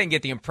 And I didn't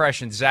get the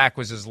impression Zach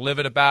was as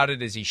livid about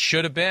it as he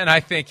should have been.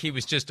 I think he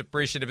was just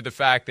appreciative of the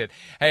fact that,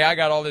 hey, I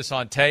got all this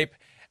on tape,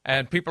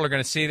 and people are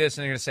going to see this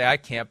and they're going to say, I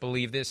can't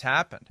believe this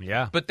happened.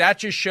 Yeah. But that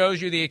just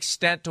shows you the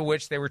extent to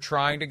which they were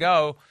trying to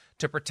go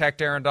to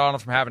protect Aaron Donald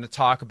from having to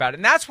talk about it.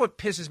 And that's what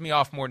pisses me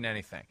off more than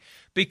anything.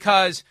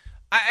 Because,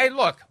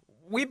 look,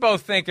 we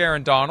both think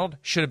Aaron Donald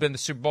should have been the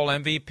Super Bowl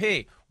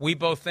MVP. We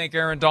both think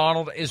Aaron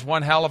Donald is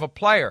one hell of a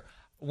player.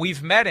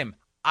 We've met him.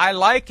 I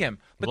like him.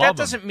 But that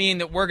doesn't mean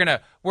that we're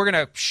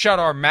gonna shut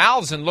our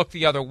mouths and look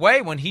the other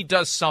way when he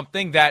does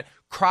something that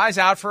cries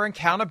out for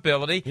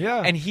accountability,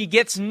 and he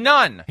gets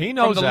none. He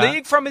knows from the that.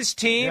 league, from his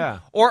team,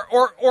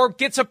 or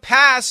gets a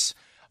pass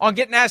on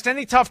getting asked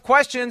any tough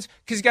questions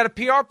because he's got a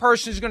PR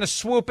person who's going to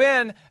swoop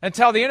in and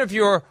tell the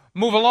interviewer,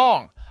 move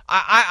along.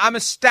 I'm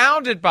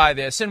astounded by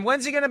this. And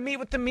when's he going to meet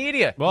with the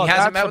media? Well, he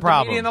hasn't met that's with the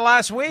problem. the media in the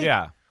last week.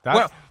 Yeah.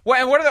 And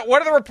what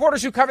are the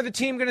reporters who cover the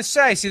team going to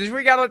say? See, this is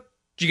where you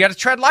got to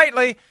tread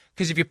lightly,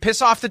 because if you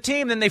piss off the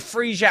team, then they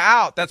freeze you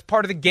out. That's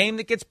part of the game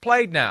that gets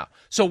played now.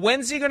 So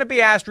when's he going to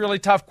be asked really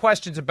tough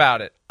questions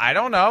about it? I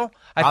don't know.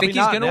 I think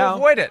he's going to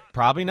avoid it.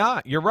 Probably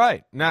not. You're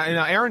right. Now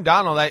Aaron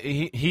Donald,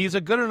 he's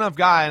a good enough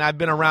guy, and I've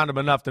been around him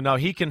enough to know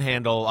he can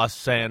handle us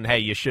saying, hey,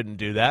 you shouldn't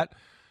do that.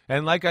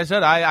 And like I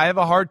said, I have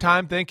a hard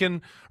time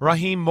thinking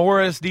Raheem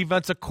Morris,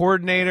 defensive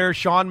coordinator,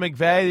 Sean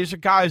McVay, these are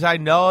guys I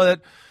know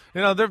that,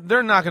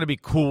 they're not going to be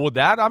cool with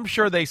that. I'm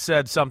sure they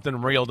said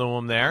something real to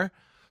him there.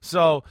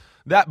 So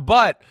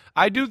but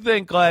I do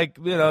think,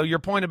 your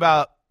point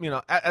about,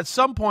 at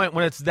some point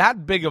when it's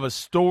that big of a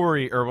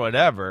story or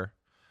whatever,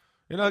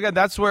 again,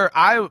 that's where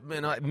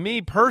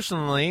me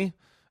personally,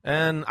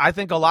 and I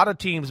think a lot of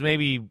teams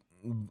maybe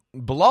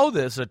blow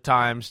this at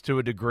times to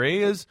a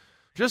degree, is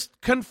just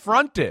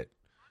confront it.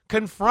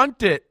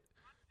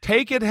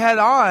 Take it head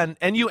on,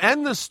 and you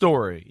end the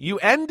story. You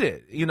end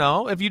it,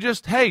 If you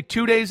just,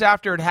 2 days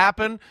after it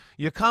happened,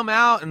 you come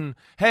out and,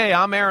 hey,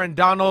 I'm Aaron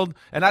Donald,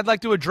 and I'd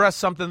like to address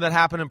something that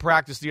happened in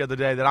practice the other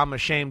day that I'm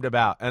ashamed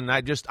about, and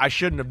I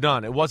shouldn't have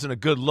done. It wasn't a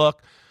good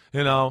look.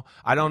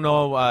 I don't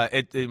know.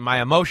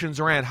 My emotions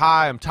ran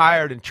high. I'm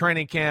tired in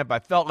training camp. I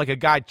felt like a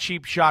guy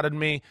cheap-shotted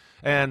me,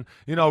 and,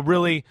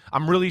 really,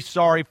 I'm really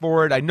sorry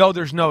for it. I know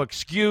there's no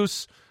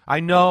excuse.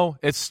 I know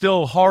it's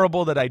still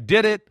horrible that I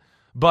did it,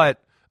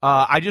 but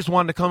I just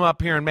wanted to come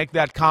up here and make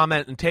that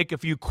comment and take a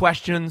few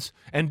questions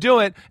and do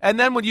it. And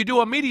then when you do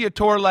a media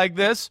tour like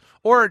this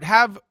or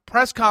have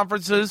press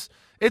conferences,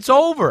 it's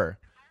over.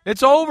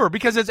 It's over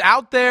because it's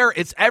out there.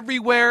 It's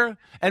everywhere.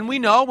 And we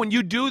know when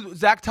you do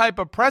that type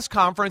of press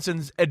conference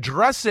and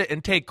address it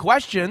and take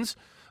questions,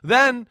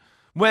 then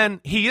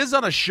when he is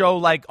on a show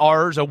like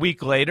ours a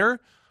week later,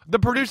 The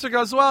producer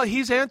goes, well,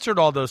 he's answered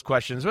all those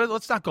questions.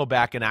 Let's not go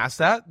back and ask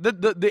that.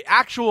 The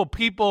actual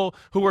people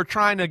who are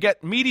trying to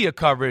get media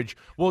coverage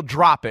will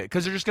drop it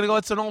because they're just going to go,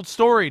 it's an old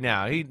story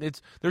now.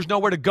 There's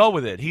nowhere to go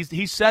with it.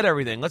 He said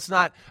everything. Let's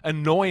not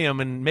annoy him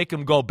and make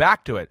him go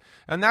back to it.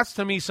 And that's,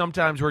 to me,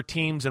 sometimes where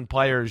teams and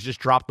players just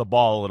drop the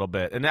ball a little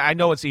bit. And I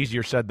know it's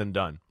easier said than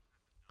done.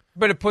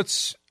 But it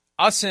puts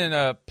us in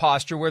a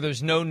posture where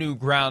there's no new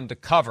ground to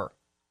cover.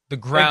 The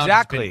ground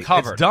has been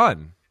covered. It's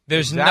done.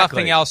 There's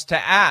nothing else to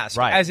ask.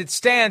 Right. As it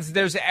stands,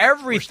 there's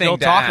everything We're still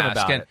to talking ask.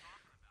 about And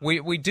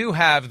it. we do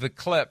have the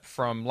clip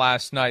from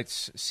last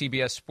night's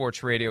CBS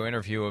Sports Radio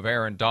interview of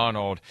Aaron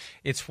Donald.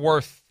 It's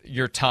worth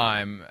your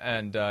time,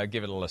 and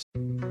give it a listen.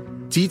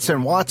 Dietz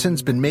and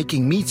Watson's been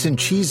making meats and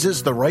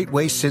cheeses the right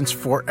way since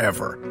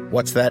forever.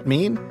 What's that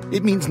mean?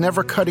 It means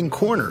never cutting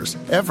corners,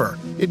 ever.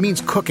 It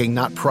means cooking,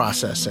 not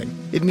processing.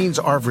 It means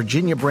our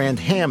Virginia brand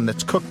ham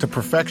that's cooked to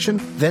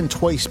perfection, then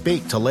twice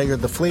baked to layer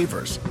the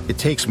flavors. It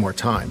takes more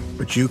time,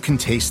 but you can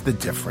taste the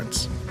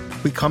difference.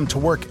 We come to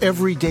work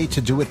every day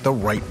to do it the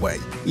right way,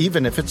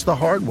 even if it's the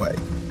hard way.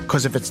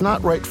 Because if it's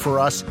not right for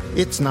us,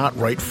 it's not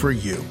right for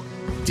you.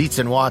 Dietz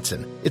and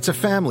Watson, it's a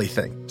family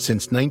thing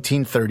since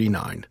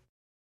 1939.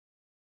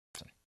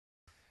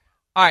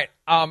 All right,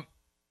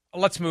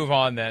 let's move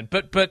on then.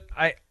 But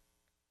I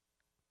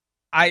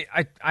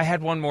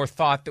had one more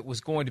thought that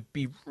was going to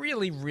be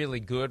really,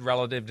 really good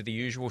relative to the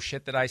usual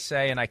shit that I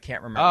say, and I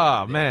can't remember.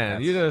 Oh,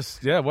 man.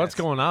 What's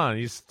going on?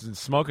 You're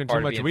smoking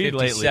too much weed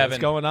lately. What's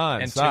going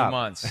on? In Stop. 2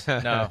 months.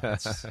 No,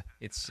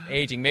 it's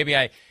aging. Maybe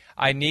I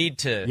need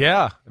to.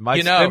 Yeah, it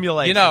might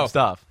stimulate some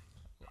stuff.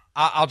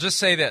 I'll just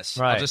say this.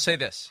 Right. I'll just say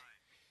this.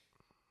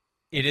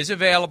 It is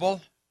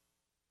available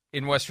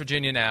in West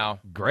Virginia now.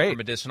 Great. For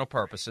medicinal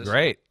purposes.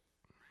 Great.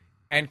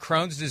 And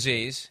Crohn's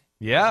disease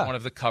is one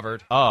of the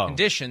covered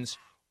conditions,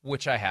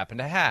 which I happen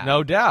to have.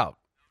 No doubt.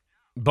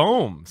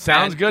 Boom.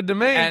 Sounds good to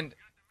me.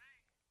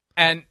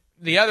 And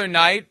the other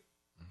night,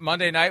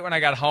 Monday night, when I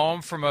got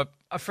home from a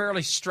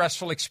fairly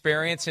stressful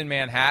experience in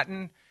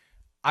Manhattan,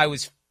 I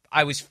was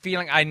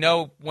feeling, I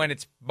know when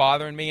it's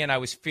bothering me, and I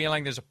was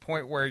feeling there's a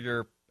point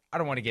where I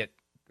don't want to get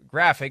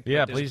graphic.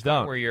 Yeah, but please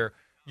don't. Where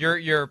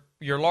your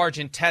large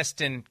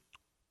intestine.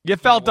 You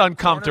felt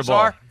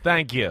uncomfortable.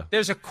 Thank you.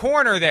 There's a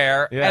corner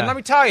there, Yeah. and let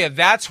me tell you,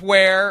 that's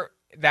where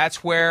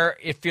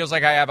it feels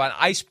like I have an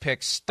ice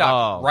pick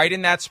stuck right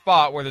in that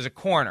spot where there's a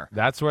corner.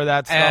 That's where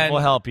that stuff will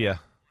help you.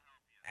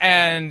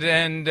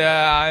 And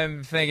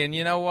I'm thinking,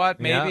 you know what?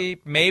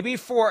 Maybe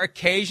for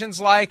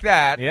occasions like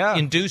that,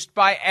 induced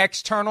by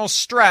external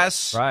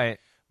stress, right?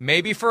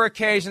 Maybe for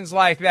occasions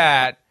like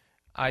that,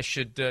 I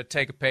should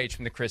take a page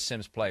from the Chris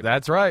Sims playbook.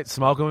 That's right.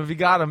 Smoke them if you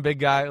got them, big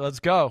guy. Let's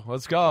go.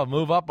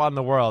 Move up on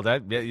the world.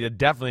 You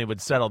definitely would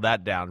settle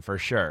that down for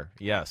sure.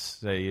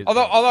 Yes.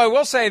 Although I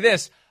will say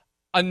this,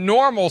 a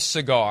normal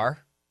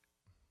cigar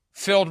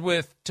filled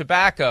with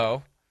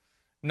tobacco,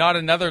 not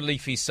another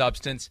leafy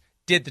substance,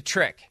 did the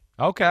trick.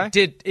 Okay.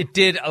 It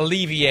did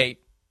alleviate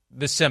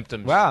the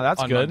symptoms. Wow,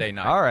 that's on good. Monday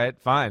night. All right,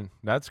 fine.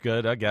 That's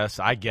good, I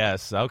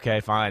guess. Okay,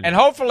 fine. And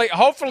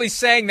hopefully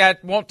saying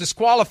that won't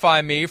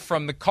disqualify me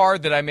from the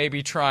card that I may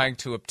be trying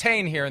to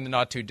obtain here in the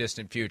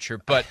not-too-distant future.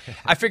 But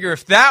I figure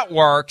if that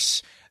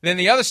works, then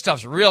the other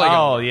stuff's really going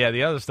to work. Yeah,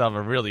 the other stuff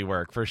will really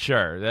work, for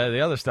sure. The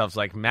other stuff's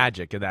like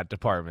magic in that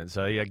department.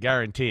 So, yeah,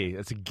 guarantee.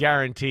 It's a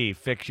guarantee.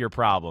 Fix your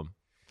problem.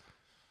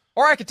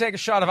 Or I could take a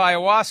shot of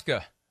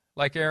ayahuasca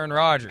like Aaron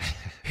Rodgers.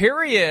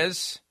 Here he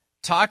is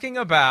talking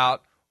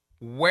about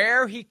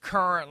where he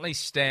currently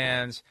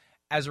stands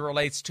as it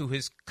relates to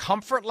his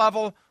comfort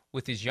level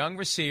with his young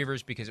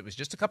receivers, because it was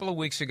just a couple of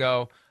weeks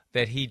ago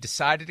that he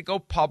decided to go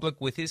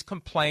public with his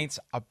complaints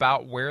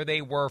about where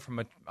they were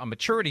from a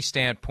maturity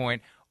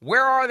standpoint.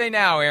 Where are they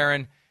now,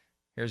 Aaron?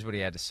 Here's what he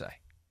had to say.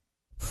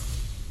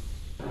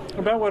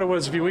 About what it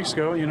was a few weeks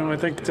ago. I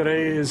think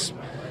today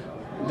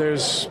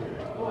there's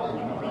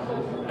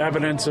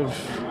evidence of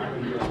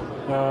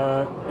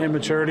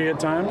immaturity at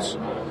times.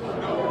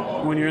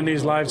 When you're in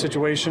these live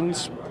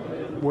situations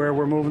where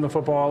we're moving the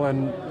football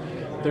and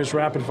there's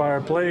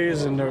rapid-fire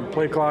plays and the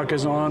play clock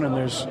is on and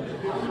there's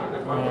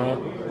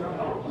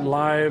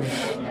live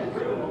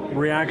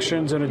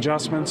reactions and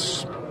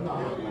adjustments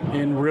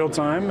in real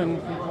time,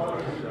 and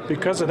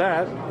because of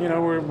that,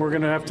 we're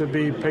going to have to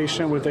be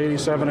patient with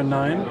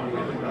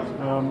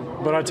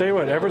 87-9. But I tell you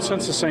what, ever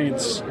since the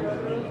Saints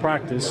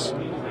practice,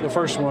 the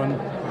first one,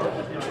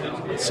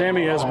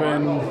 Sammy has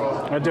been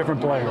a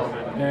different player,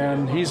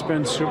 and he's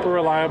been super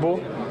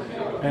reliable,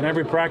 and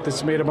every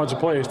practice made a bunch of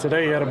plays.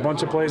 Today he had a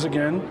bunch of plays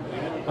again.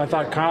 I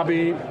thought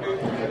Kabi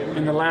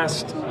in the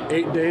last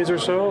 8 days or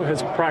so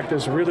has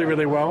practiced really,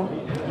 really well,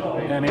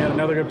 and he had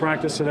another good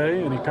practice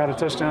today, and he caught a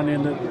touchdown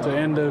to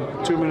end a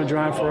 2-minute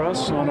drive for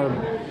us on a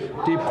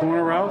deep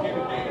corner route.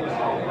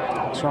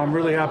 So I'm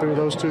really happy with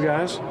those two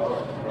guys,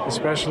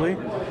 especially.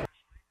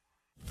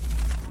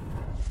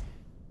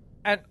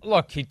 And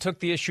look, he took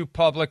the issue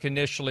public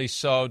initially,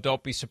 so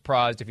don't be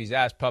surprised if he's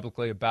asked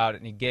publicly about it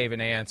and he gave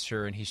an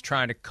answer and he's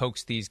trying to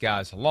coax these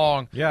guys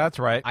along. Yeah, that's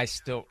right. I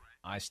still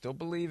I still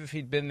believe if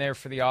he'd been there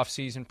for the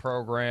offseason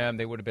program,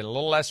 they would have been a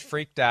little less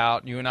freaked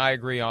out. You and I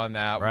agree on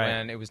that. Right.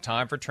 When it was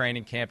time for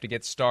training camp to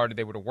get started,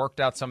 they would have worked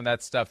out some of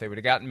that stuff. They would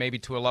have gotten maybe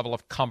to a level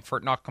of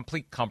comfort, not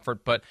complete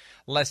comfort, but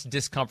less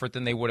discomfort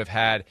than they would have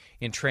had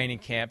in training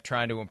camp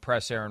trying to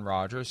impress Aaron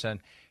Rodgers. And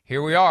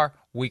here we are,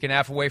 week and a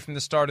half away from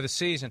the start of the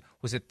season.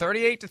 Was it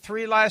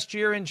 38-3 last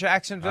year in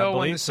Jacksonville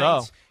when the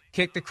Saints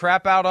kicked the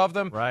crap out of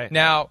them? Right.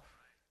 Now,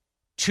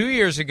 2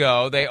 years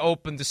ago, they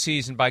opened the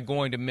season by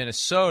going to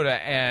Minnesota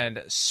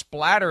and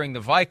splattering the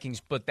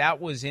Vikings, but that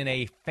was in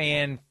a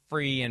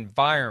fan-free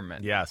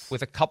environment. Yes.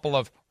 With a couple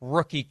of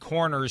rookie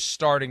corners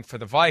starting for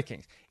the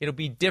Vikings. It'll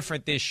be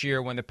different this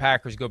year when the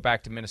Packers go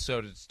back to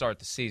Minnesota to start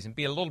the season.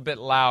 Be a little bit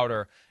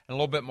louder and a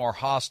little bit more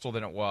hostile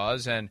than it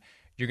was, and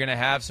you're going to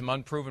have some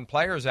unproven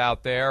players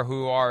out there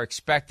who are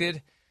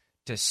expected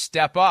to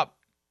step up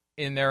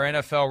in their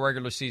NFL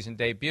regular season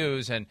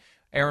debuts, and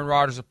Aaron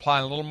Rodgers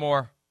applying a little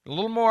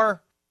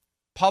more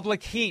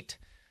public heat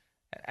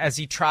as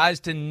he tries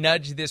to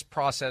nudge this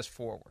process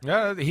forward.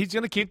 Yeah, he's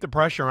going to keep the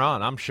pressure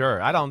on, I'm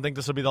sure. I don't think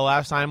this will be the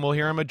last time we'll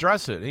hear him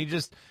address it.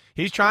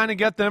 He's trying to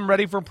get them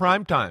ready for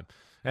prime time.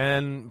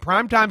 And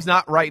prime time's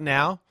not right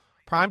now.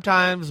 Prime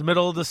time's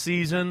middle of the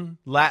season,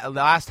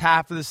 last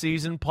half of the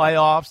season,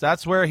 playoffs.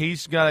 That's where he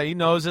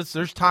knows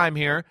there's time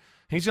here.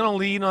 He's going to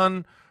lean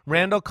on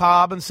Randall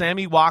Cobb and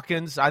Sammy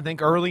Watkins, I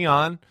think, early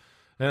on.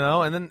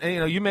 And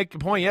then, you make the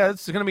point,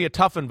 it's going to be a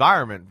tough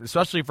environment,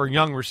 especially for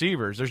young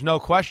receivers. There's no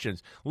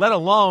questions, let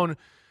alone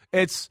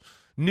it's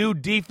new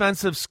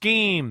defensive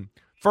scheme,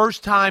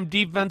 first-time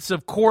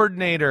defensive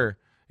coordinator,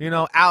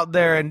 out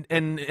there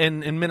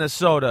in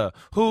Minnesota.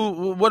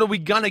 What are we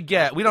going to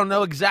get? We don't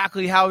know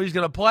exactly how he's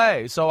going to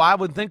play. So I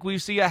would think we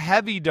see a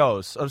heavy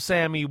dose of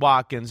Sammy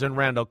Watkins and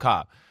Randall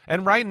Cobb.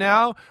 And right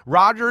now,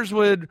 Rodgers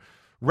would,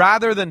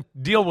 rather than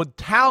deal with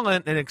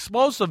talent and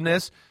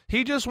explosiveness,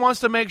 he just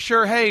wants to make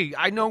sure, hey,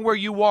 I know where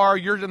you are,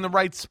 you're in the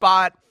right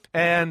spot,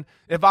 and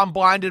if I'm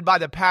blinded by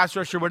the pass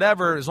rush or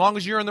whatever, as long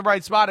as you're in the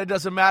right spot, it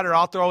doesn't matter.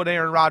 I'll throw an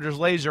Aaron Rodgers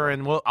laser,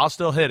 and I'll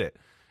still hit it,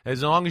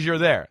 as long as you're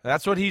there.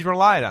 That's what he's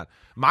relied on.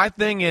 My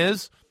thing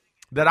is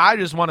that I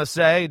just want to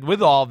say,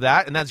 with all of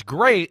that, and that's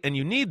great, and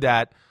you need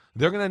that,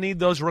 they're going to need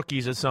those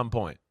rookies at some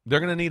point.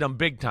 They're going to need them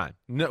big time.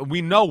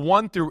 We know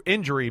one through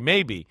injury,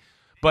 maybe,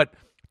 but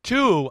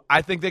two,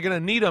 I think they're going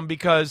to need them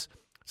because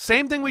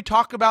same thing we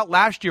talked about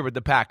last year with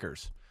the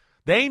Packers.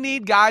 They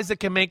need guys that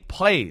can make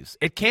plays.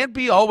 It can't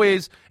be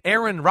always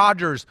Aaron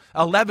Rodgers,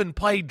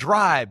 11-play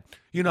drive.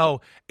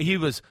 He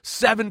was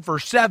 7 for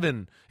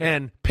 7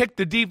 and picked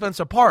the defense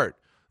apart.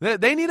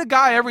 They need a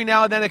guy every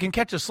now and then that can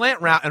catch a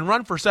slant route and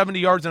run for 70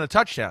 yards and a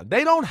touchdown.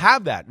 They don't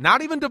have that.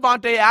 Not even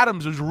Devontae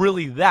Adams was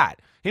really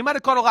that. He might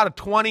have caught a lot of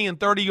 20 and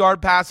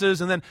 30-yard passes,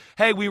 and then,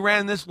 hey, we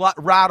ran this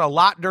route a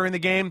lot during the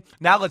game.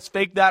 Now let's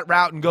fake that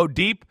route and go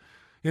deep.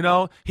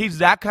 He's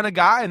that kind of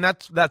guy, and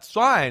that's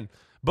fine.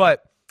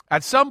 But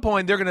at some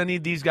point, they're going to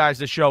need these guys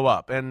to show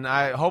up, and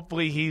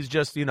hopefully he's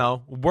just,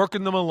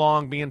 working them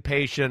along, being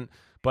patient.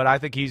 But I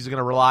think he's going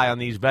to rely on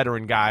these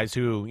veteran guys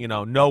who,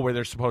 know where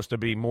they're supposed to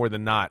be more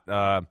than not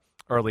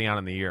early on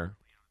in the year.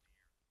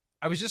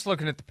 I was just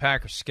looking at the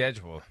Packers'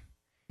 schedule.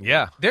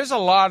 Yeah. There's a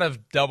lot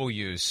of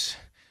W's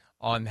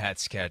on that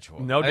schedule.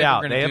 No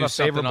doubt. They have a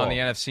favorable on the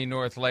NFC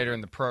North later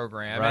in the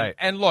program. Right.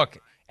 And look,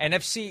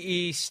 NFC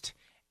East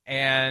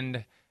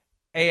and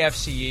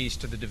AFC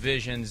East are the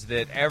divisions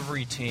that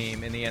every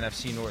team in the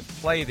NFC North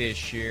play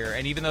this year.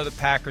 And even though the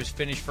Packers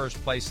finish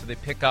first place, so they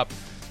pick up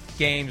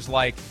games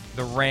like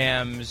the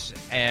Rams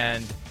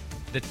and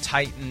the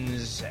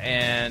Titans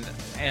and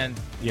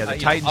the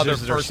Titans other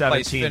is their first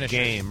place 17th finishers.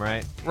 game,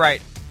 right?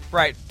 Right.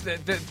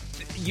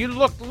 You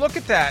look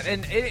at that,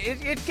 and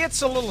it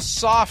gets a little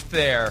soft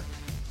there.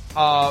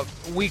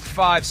 Week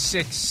 5,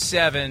 6,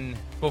 7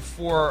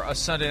 before a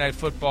Sunday Night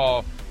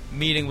Football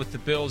meeting with the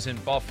Bills in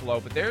Buffalo.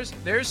 But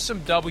there's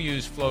some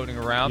W's floating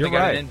around. You're they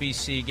got right. an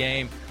NBC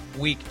game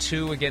week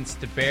 2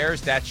 against the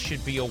Bears. That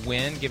should be a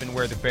win given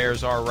where the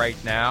Bears are right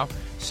now.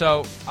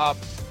 So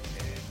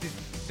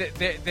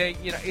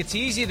it's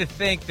easy to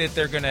think that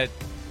they're going to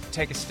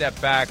take a step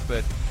back,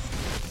 but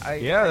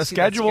the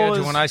schedule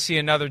is, when I see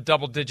another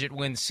double-digit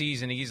win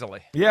season easily.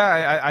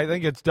 Yeah, I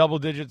think it's double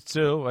digits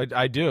too.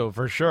 I do,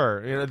 for sure.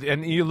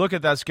 And you look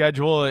at that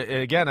schedule,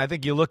 again, I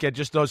think you look at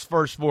just those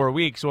first 4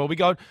 weeks. Well,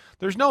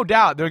 there's no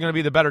doubt they're going to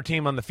be the better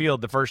team on the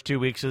field the first 2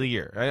 weeks of the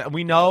year.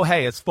 We know,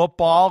 hey, it's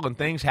football and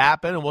things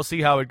happen, and we'll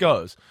see how it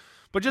goes.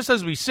 But just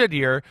as we sit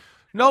here,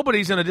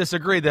 nobody's going to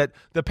disagree that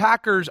the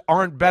Packers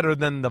aren't better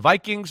than the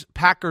Vikings.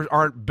 Packers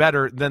aren't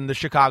better than the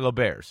Chicago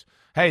Bears.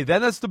 Hey,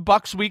 then it's the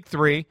Bucs week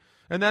 3.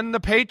 And then the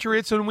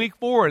Patriots in week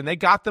 4, and they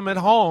got them at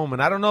home.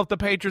 And I don't know if the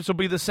Patriots will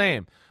be the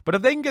same. But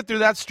if they can get through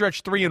that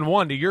stretch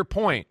 3-1, to your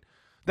point,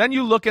 then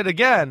you look at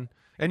again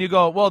and you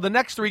go, well, the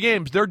next 3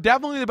 games, they're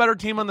definitely the better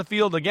team on the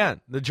field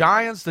again. The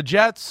Giants, the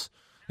Jets,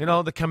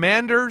 the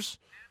Commanders.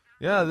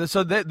 Yeah,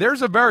 so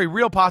there's a very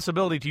real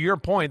possibility, to your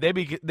point.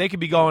 They could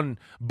be going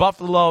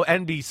Buffalo,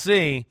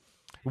 NBC,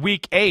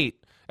 week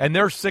 8, and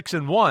they're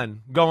 6-1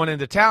 going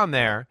into town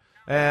there.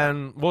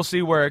 and we'll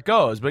see where it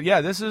goes. But, yeah,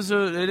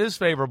 it is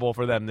favorable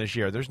for them this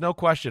year. There's no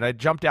question. It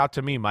jumped out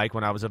to me, Mike,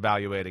 when I was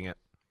evaluating it.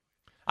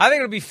 I think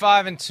it'll be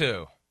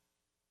 5-2.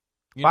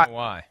 You know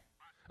why?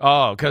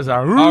 Oh, because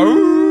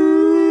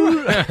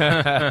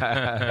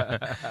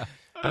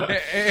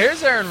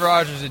Here's Aaron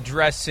Rodgers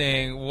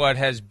addressing what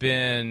has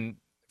been,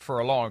 for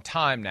a long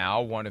time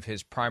now, one of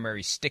his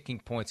primary sticking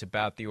points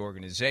about the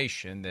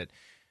organization, that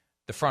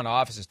the front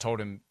office has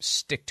told him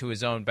stick to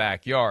his own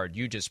backyard.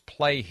 You just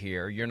play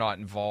here. You're not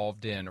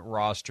involved in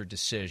roster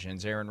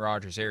decisions. Aaron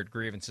Rodgers aired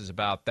grievances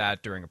about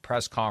that during a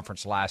press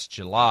conference last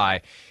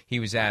July.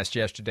 He was asked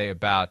yesterday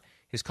about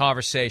his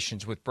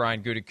conversations with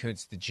Brian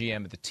Gutekunst, the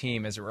GM of the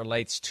team, as it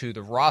relates to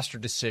the roster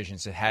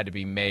decisions that had to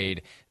be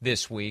made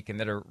this week and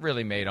that are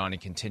really made on a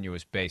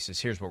continuous basis.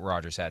 Here's what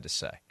Rodgers had to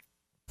say.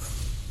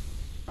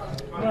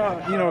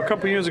 A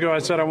couple years ago I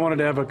said I wanted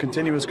to have a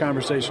continuous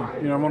conversation.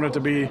 I wanted it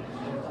to be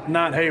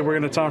not, hey, we're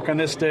going to talk on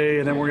this day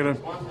and then we're going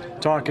to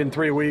talk in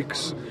 3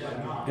 weeks.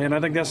 And I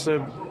think that's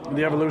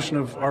the evolution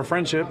of our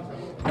friendship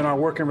and our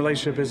working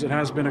relationship. Is it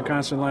has been a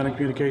constant line of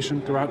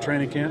communication throughout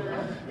training camp.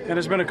 And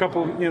there's been a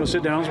couple,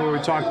 sit-downs where we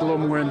talked a little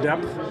more in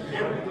depth.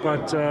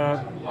 But,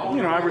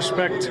 I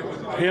respect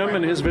him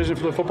and his vision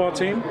for the football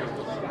team.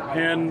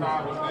 And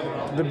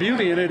the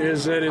beauty in it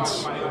is that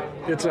it's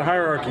a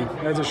hierarchy,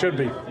 as it should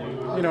be.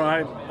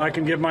 I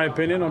can give my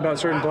opinion about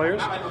certain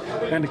players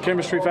and the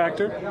chemistry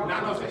factor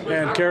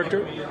and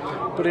character.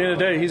 But at the end of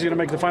the day, he's going to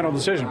make the final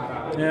decision.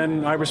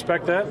 And I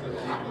respect that.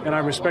 And I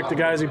respect the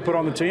guys he put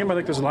on the team. I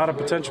think there's a lot of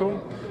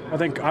potential. I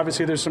think,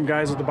 obviously, there's some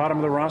guys at the bottom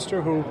of the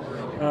roster who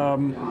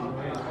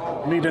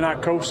need to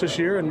not coast this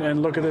year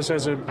and look at this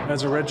as a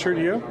redshirt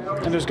year.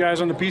 And there's guys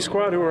on the P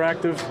squad who are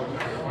active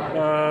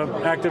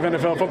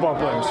NFL football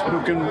players who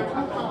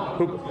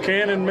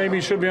can and maybe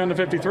should be on the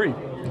 53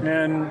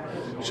 and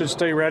should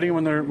stay ready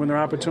when their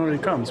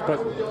opportunity comes. But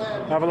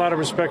I have a lot of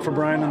respect for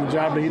Brian and the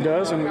job that he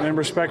does, and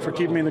respect for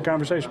keeping me in the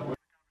conversation.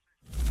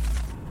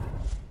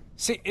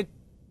 See,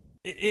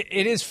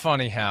 it is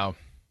funny how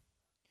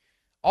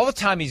all the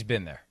time he's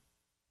been there,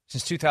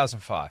 since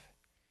 2005,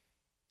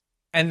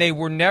 and they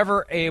were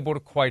never able to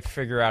quite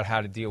figure out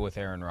how to deal with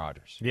Aaron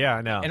Rodgers. Yeah,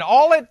 I know. And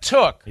all it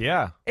took,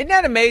 isn't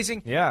that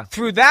amazing? Yeah.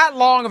 Through that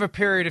long of a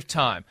period of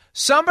time,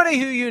 somebody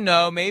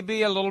who may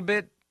be a little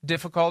bit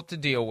difficult to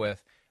deal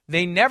with,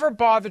 they never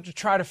bothered to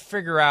try to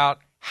figure out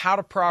how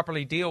to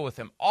properly deal with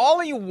him. All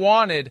he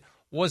wanted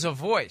was a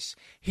voice.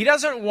 He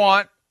doesn't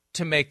want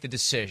to make the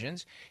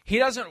decisions. He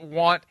doesn't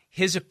want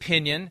his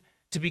opinion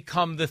to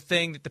become the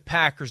thing that the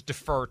Packers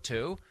defer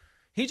to.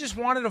 He just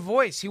wanted a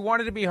voice. He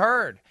wanted to be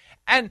heard.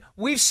 And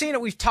we've seen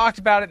it. We've talked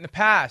about it in the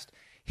past.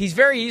 He's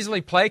very easily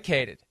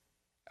placated.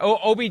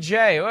 OBJ,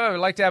 we'd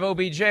like to have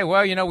OBJ.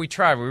 Well, we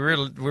tried. We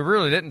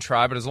really didn't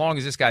try, but as long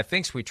as this guy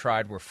thinks we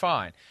tried, we're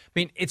fine. I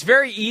mean, it's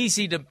very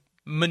easy to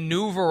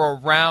maneuver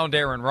around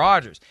Aaron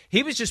Rodgers.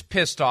 He was just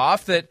pissed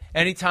off that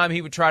anytime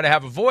he would try to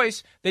have a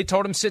voice, they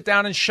told him sit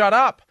down and shut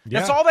up. Yeah.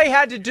 That's all they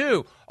had to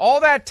do. All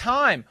that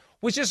time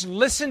was just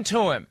listen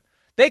to him.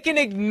 They can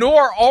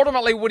ignore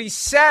ultimately what he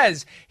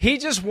says. He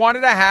just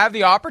wanted to have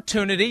the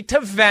opportunity to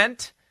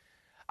vent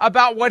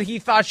about what he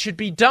thought should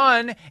be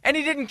done, and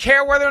he didn't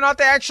care whether or not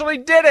they actually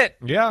did it.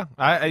 Yeah,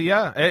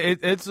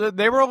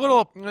 they were a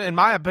little, in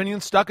my opinion,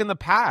 stuck in the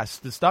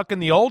past, stuck in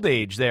the old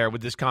age there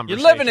with this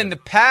conversation. You're living in the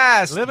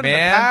past, in the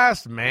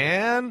past,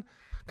 man.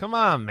 Come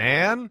on,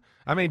 man.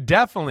 I mean,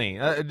 definitely,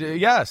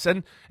 yes,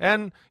 and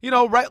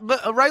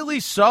rightly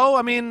so.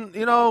 I mean,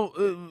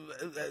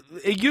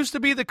 it used to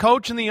be the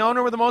coach and the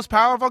owner were the most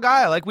powerful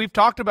guy. Like we've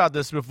talked about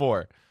this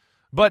before,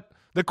 but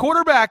the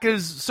quarterback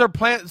is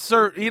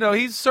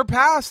he's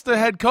surpassed the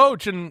head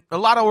coach in a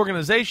lot of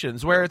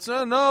organizations where it's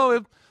no,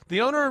 if the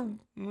owner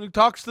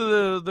talks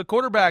to the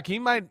quarterback, he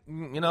might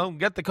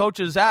get the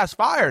coach's ass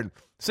fired.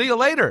 See you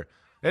later.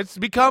 It's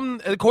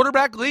become a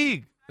quarterback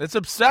league. It's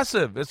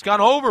obsessive. It's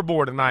gone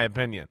overboard, in my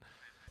opinion.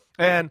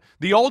 And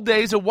the old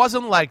days, it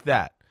wasn't like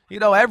that.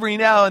 Every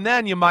now and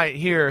then you might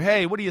hear,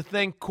 hey, what do you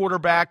think,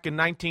 quarterback in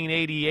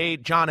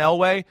 1988, John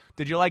Elway?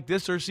 Did you like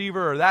this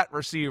receiver or that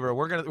receiver?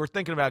 We're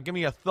thinking about it. Give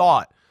me a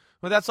thought.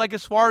 But that's like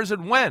as far as it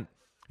went.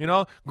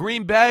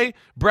 Green Bay,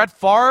 Brett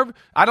Favre,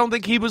 I don't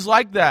think he was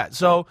like that.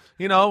 So,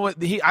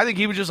 I think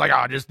he was just like,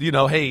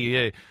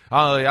 hey,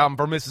 I'm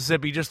from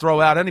Mississippi, just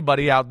throw out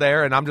anybody out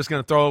there, and I'm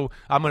going to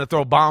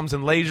throw bombs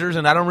and lasers,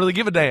 and I don't really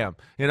give a damn.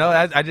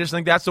 I just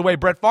think that's the way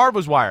Brett Favre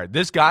was wired.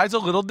 This guy's a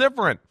little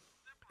different.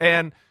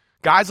 And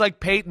guys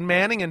like Peyton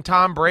Manning and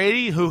Tom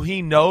Brady, who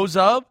he knows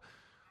of,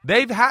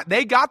 they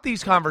got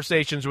these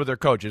conversations with their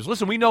coaches.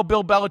 Listen, we know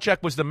Bill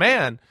Belichick was the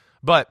man,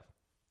 but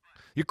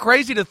you're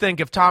crazy to think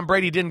if Tom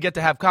Brady didn't get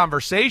to have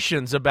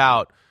conversations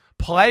about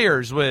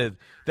players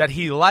that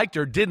he liked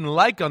or didn't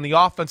like on the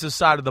offensive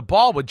side of the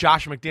ball with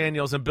Josh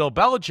McDaniels and Bill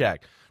Belichick.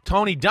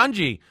 Tony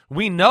Dungy,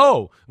 we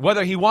know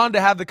whether he wanted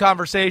to have the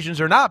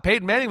conversations or not,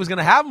 Peyton Manning was going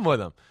to have them with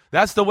him.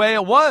 That's the way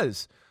it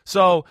was.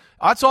 So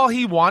that's all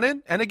he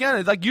wanted. And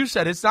again, like you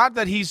said, it's not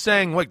that he's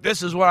saying, like,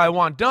 this is what I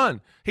want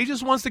done. He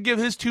just wants to give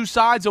his two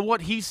sides of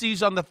what he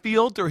sees on the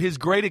field through his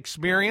great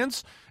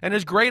experience and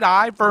his great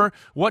eye for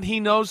what he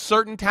knows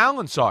certain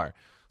talents are.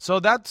 So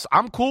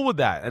I'm cool with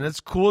that. And it's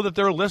cool that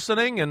they're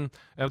listening, and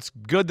it's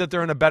good that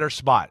they're in a better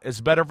spot.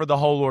 It's better for the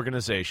whole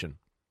organization.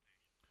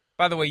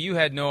 By the way, you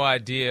had no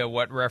idea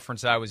what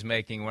reference I was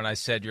making when I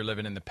said you're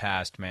living in the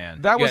past, man.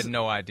 You had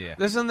no idea.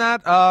 Isn't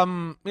that,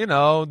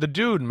 the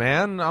dude,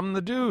 man? I'm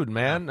the dude,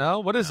 man. No?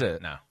 What is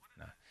it? No.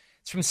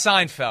 It's from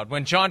Seinfeld,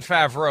 when Jon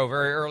Favreau,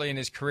 very early in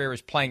his career,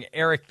 is playing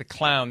Eric the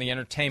Clown, the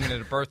entertainment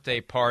at a birthday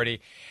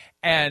party.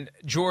 And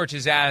George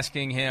is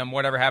asking him,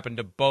 whatever happened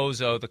to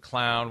Bozo the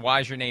Clown? Why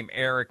is your name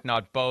Eric,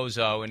 not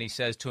Bozo? And he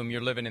says to him, you're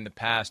living in the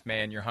past,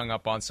 man. You're hung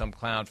up on some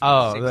clown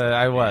from the 60s.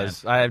 I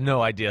was. I have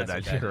no idea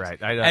that. You're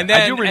right. I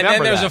do remember and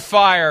then there's that. a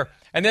fire.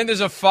 And then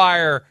there's a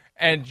fire,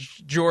 and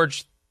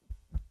George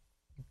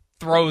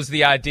throws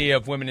the idea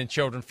of women and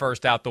children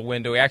first out the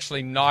window. He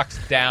actually knocks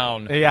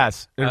down an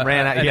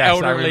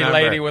elderly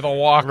lady with a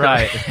walker.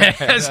 Right.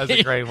 That's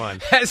a great one.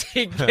 As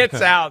he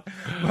gets out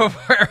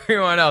before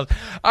everyone else.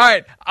 All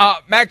right,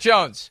 Mac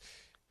Jones,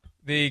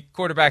 the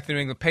quarterback of the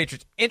New England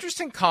Patriots.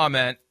 Interesting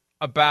comment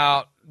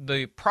about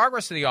the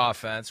progress of the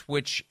offense,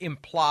 which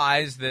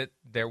implies that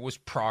there was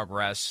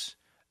progress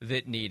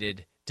that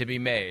needed to be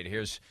made.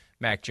 Here's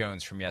Mac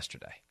Jones from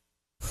yesterday.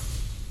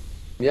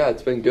 Yeah,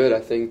 it's been good. I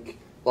think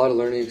a lot of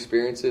learning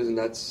experiences, and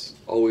that's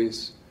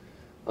always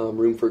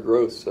room for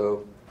growth.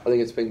 So I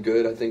think it's been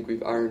good. I think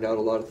we've ironed out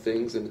a lot of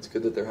things, and it's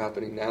good that they're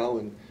happening now,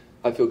 and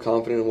I feel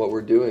confident in what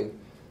we're doing.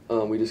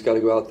 We just got to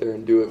go out there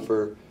and do it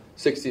for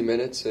 60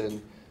 minutes, and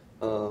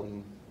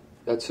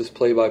that's just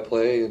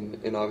play-by-play,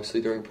 and obviously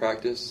during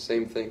practice,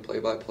 same thing,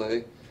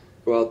 play-by-play.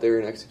 Go out there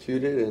and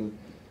execute it, and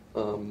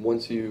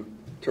once you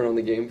turn on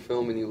the game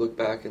film and you look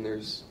back and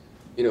there's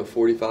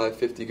 45,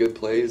 50 good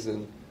plays,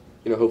 and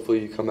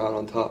hopefully you come out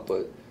on top.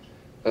 But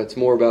it's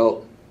more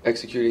about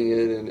executing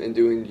it and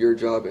doing your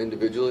job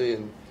individually,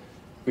 and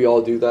we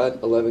all do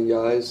that. 11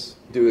 guys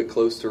do it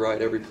close to right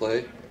every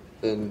play,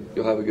 then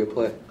you'll have a good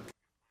play.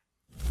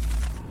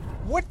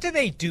 What do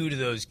they do to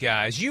those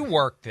guys? You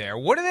work there.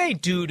 What do they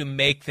do to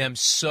make them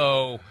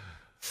so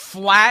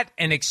flat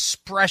and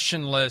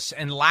expressionless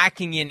and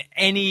lacking in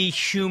any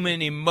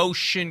human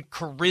emotion,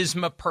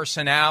 charisma,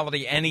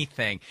 personality,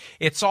 anything?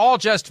 It's all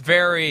just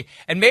and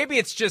maybe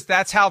it's just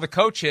that's how the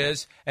coach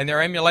is, and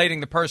they're emulating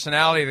the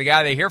personality of the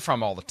guy they hear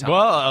from all the time.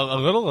 Well, a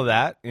little of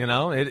that,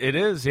 it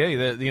is.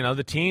 Yeah,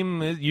 the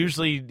team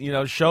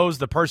usually, shows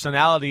the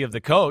personality of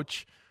the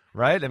coach.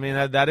 Right? I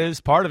mean, that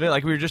is part of it.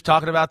 Like we were just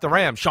talking about the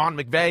Rams. Sean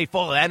McVay,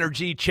 full of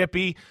energy,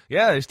 chippy.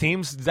 Yeah, his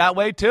team's that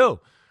way too.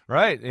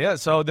 Right? Yeah,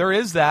 so there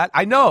is that.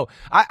 I know.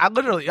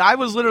 I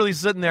was literally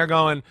sitting there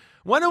going,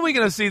 when are we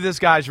going to see this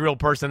guy's real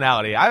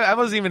personality? I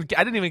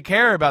didn't even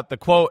care about the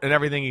quote and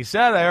everything he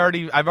said.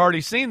 I've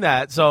already seen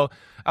that. So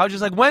I was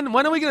just like, when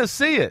are we going to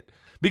see it?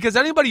 Because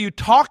anybody you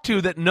talk to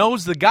that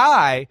knows the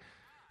guy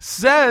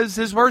says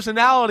his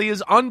personality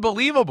is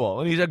unbelievable,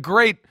 and he's a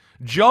great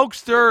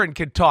jokester and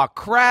can talk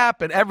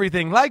crap and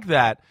everything like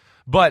that.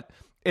 But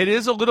it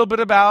is a little bit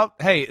about,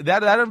 hey,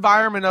 that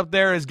environment up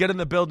there is get in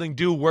the building,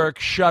 do work,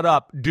 shut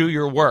up, do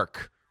your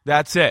work.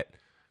 That's it.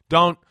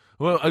 Don't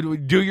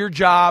do your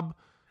job.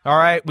 All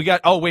right, we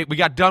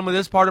got done with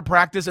this part of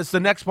practice. It's the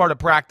next part of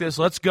practice.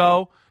 Let's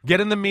go. Get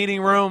in the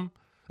meeting room.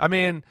 I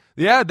mean,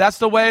 yeah, that's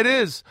the way it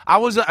is.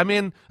 It's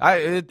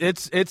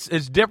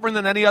different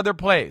than any other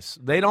place.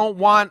 They don't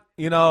want,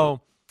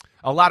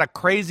 a lot of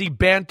crazy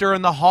banter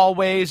in the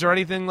hallways or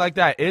anything like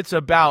that. It's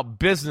about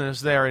business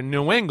there in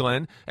New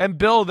England. And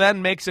Bill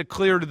then makes it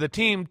clear to the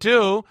team,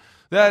 too,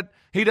 that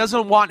he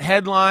doesn't want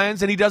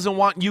headlines and he doesn't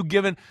want you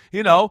giving,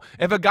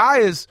 if a guy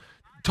is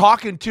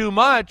talking too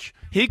much,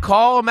 he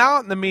call him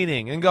out in the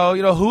meeting and go,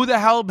 who the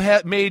hell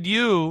made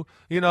you,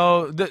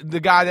 the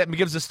guy that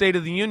gives the State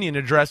of the Union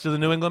address to the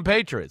New England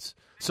Patriots.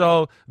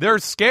 So they're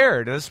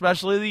scared,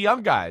 especially the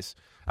young guys.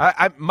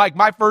 Mike,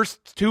 my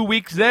first 2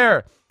 weeks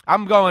there,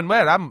 I'm going,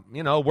 man, I'm,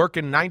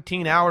 working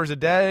 19 hours a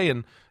day,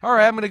 and all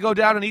right, I'm going to go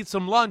down and eat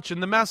some lunch in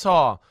the mess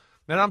hall.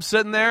 And I'm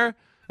sitting there,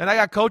 and I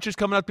got coaches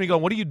coming up to me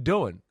going, what are you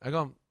doing? I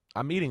go,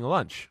 I'm eating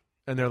lunch.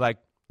 And they're like,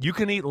 you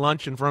can eat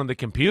lunch in front of the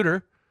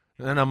computer.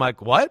 And I'm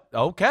like, what?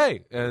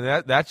 Okay.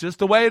 And that's just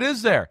the way it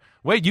is there.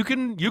 Wait, you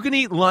can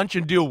eat lunch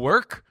and do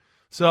work?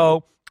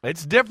 So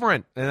it's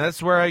different. And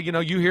that's where,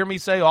 you hear me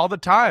say all the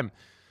time,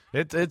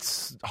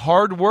 it's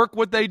hard work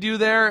what they do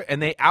there,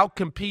 and they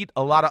outcompete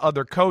a lot of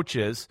other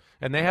coaches,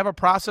 and they have a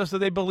process that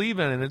they believe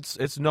in, and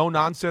it's no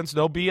nonsense,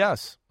 no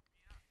BS.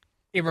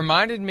 It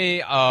reminded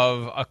me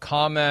of a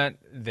comment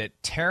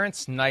that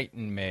Terrence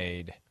Knighton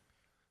made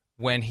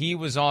when he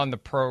was on the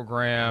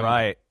program.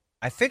 Right.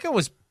 I think it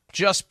was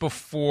just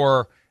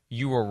before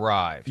you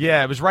arrived.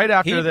 Yeah, it was right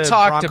after the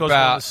Broncos won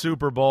the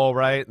Super Bowl,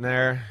 right in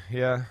there.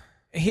 Yeah.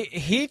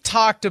 He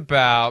talked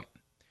about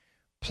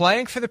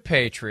playing for the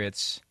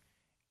Patriots,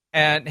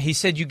 and he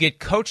said you get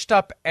coached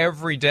up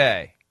every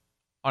day.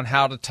 on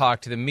how to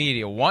talk to the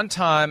media. One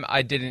time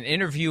I did an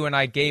interview and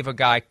I gave a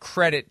guy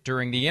credit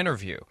during the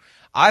interview.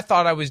 I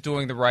thought I was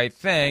doing the right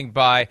thing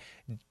by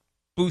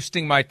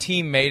boosting my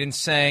teammate and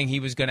saying he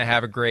was going to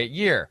have a great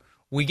year.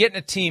 We get in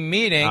a team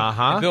meeting,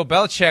 and Bill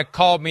Belichick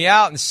called me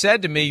out and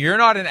said to me, "You're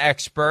not an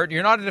expert.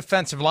 You're not a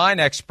defensive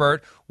line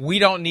expert. We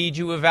don't need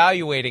you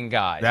evaluating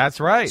guys." That's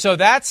right. So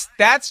that's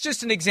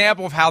just an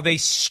example of how they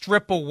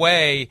strip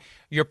away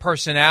your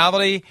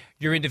personality,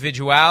 your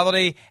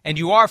individuality, and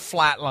you are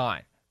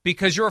flatline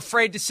because you're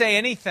afraid to say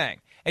anything.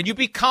 And you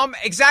become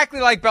exactly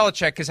like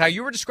Belichick, because how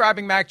you were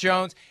describing Mac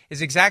Jones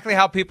is exactly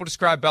how people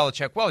describe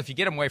Belichick. Well, if you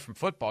get him away from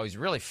football, he's a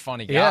really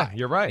funny guy. Yeah,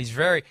 you're right. He's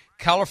very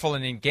colorful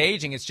and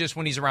engaging. It's just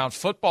when he's around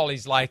football,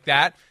 he's like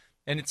that.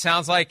 And it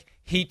sounds like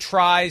he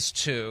tries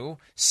to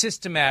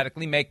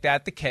systematically make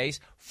that the case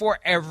for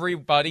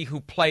everybody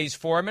who plays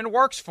for him and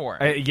works for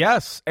him.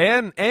 Yes,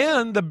 and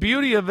the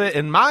beauty of it,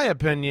 in my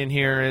opinion,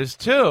 here is,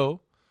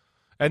 too,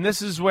 and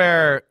this is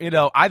where,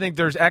 I think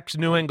there's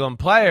ex-New England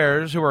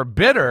players who are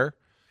bitter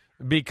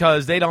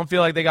because they don't feel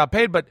like they got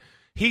paid, but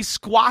he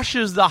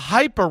squashes the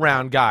hype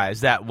around guys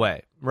that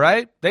way,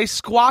 right? They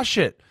squash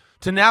it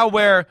to now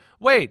where,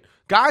 wait,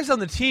 guys on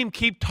the team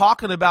keep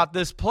talking about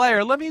this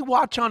player. Let me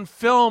watch on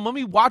film. Let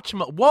me watch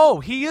him.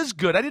 Whoa, he is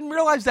good. I didn't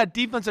realize that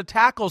defensive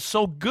tackle is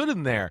so good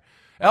in there.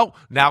 Oh,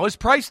 now his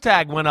price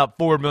tag went up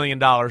 $4 million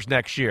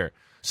next year.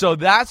 So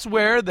that's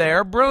where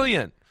they're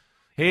brilliant.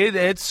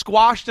 It's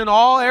squashed in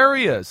all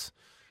areas.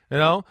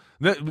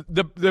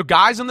 The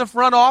guys in the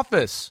front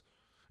office.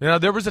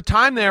 There was a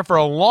time there for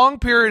a long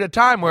period of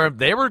time where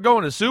they were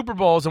going to Super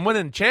Bowls and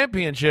winning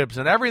championships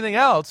and everything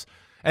else,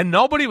 and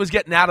nobody was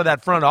getting out of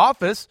that front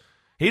office.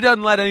 He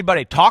doesn't let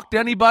anybody talk to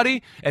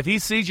anybody. If he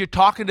sees you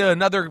talking to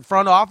another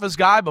front office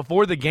guy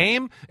before the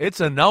game,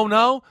 it's a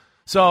no-no.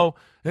 So,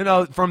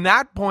 from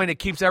that point, it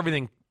keeps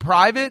everything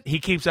private. He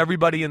keeps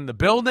everybody in the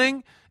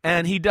building,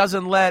 and he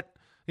doesn't let,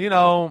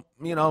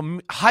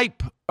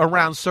 hype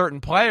around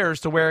certain players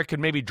to where it could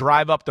maybe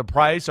drive up the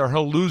price, or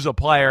he'll lose a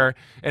player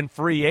in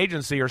free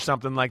agency or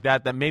something like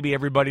that maybe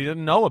everybody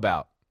didn't know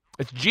about.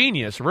 It's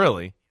genius,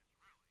 really.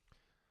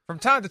 From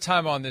time to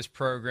time on this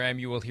program,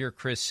 you will hear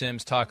Chris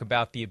Sims talk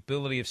about the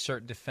ability of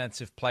certain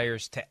defensive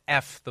players to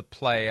F the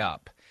play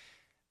up.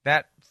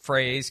 That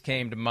phrase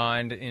came to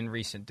mind in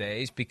recent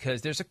days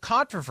because there's a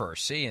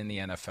controversy in the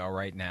NFL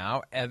right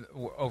now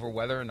over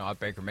whether or not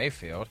Baker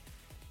Mayfield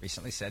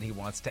recently said he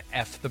wants to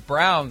F the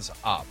Browns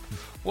up.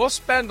 We'll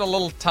spend a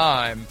little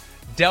time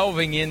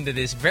delving into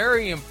this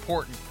very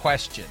important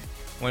question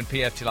when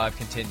PFT Live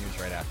continues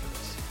right after this.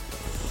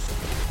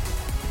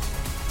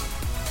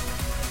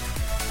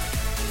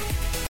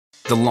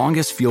 The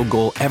longest field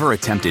goal ever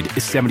attempted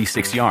is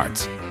 76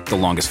 yards. The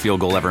longest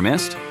field goal ever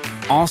missed?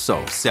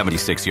 Also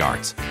 76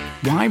 yards.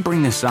 Why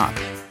bring this up?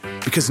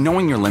 Because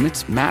knowing your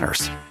limits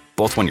matters,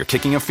 both when you're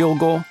kicking a field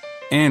goal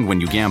and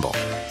when you gamble.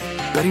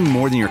 Betting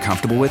more than you're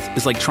comfortable with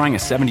is like trying a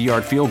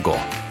 70-yard field goal.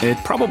 It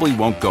probably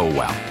won't go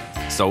well.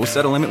 So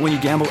set a limit when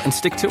you gamble and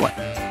stick to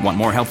it. Want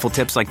more helpful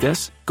tips like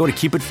this? Go to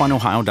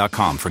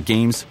keepitfunohio.com for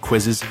games,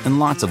 quizzes, and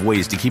lots of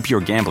ways to keep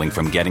your gambling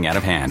from getting out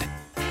of hand.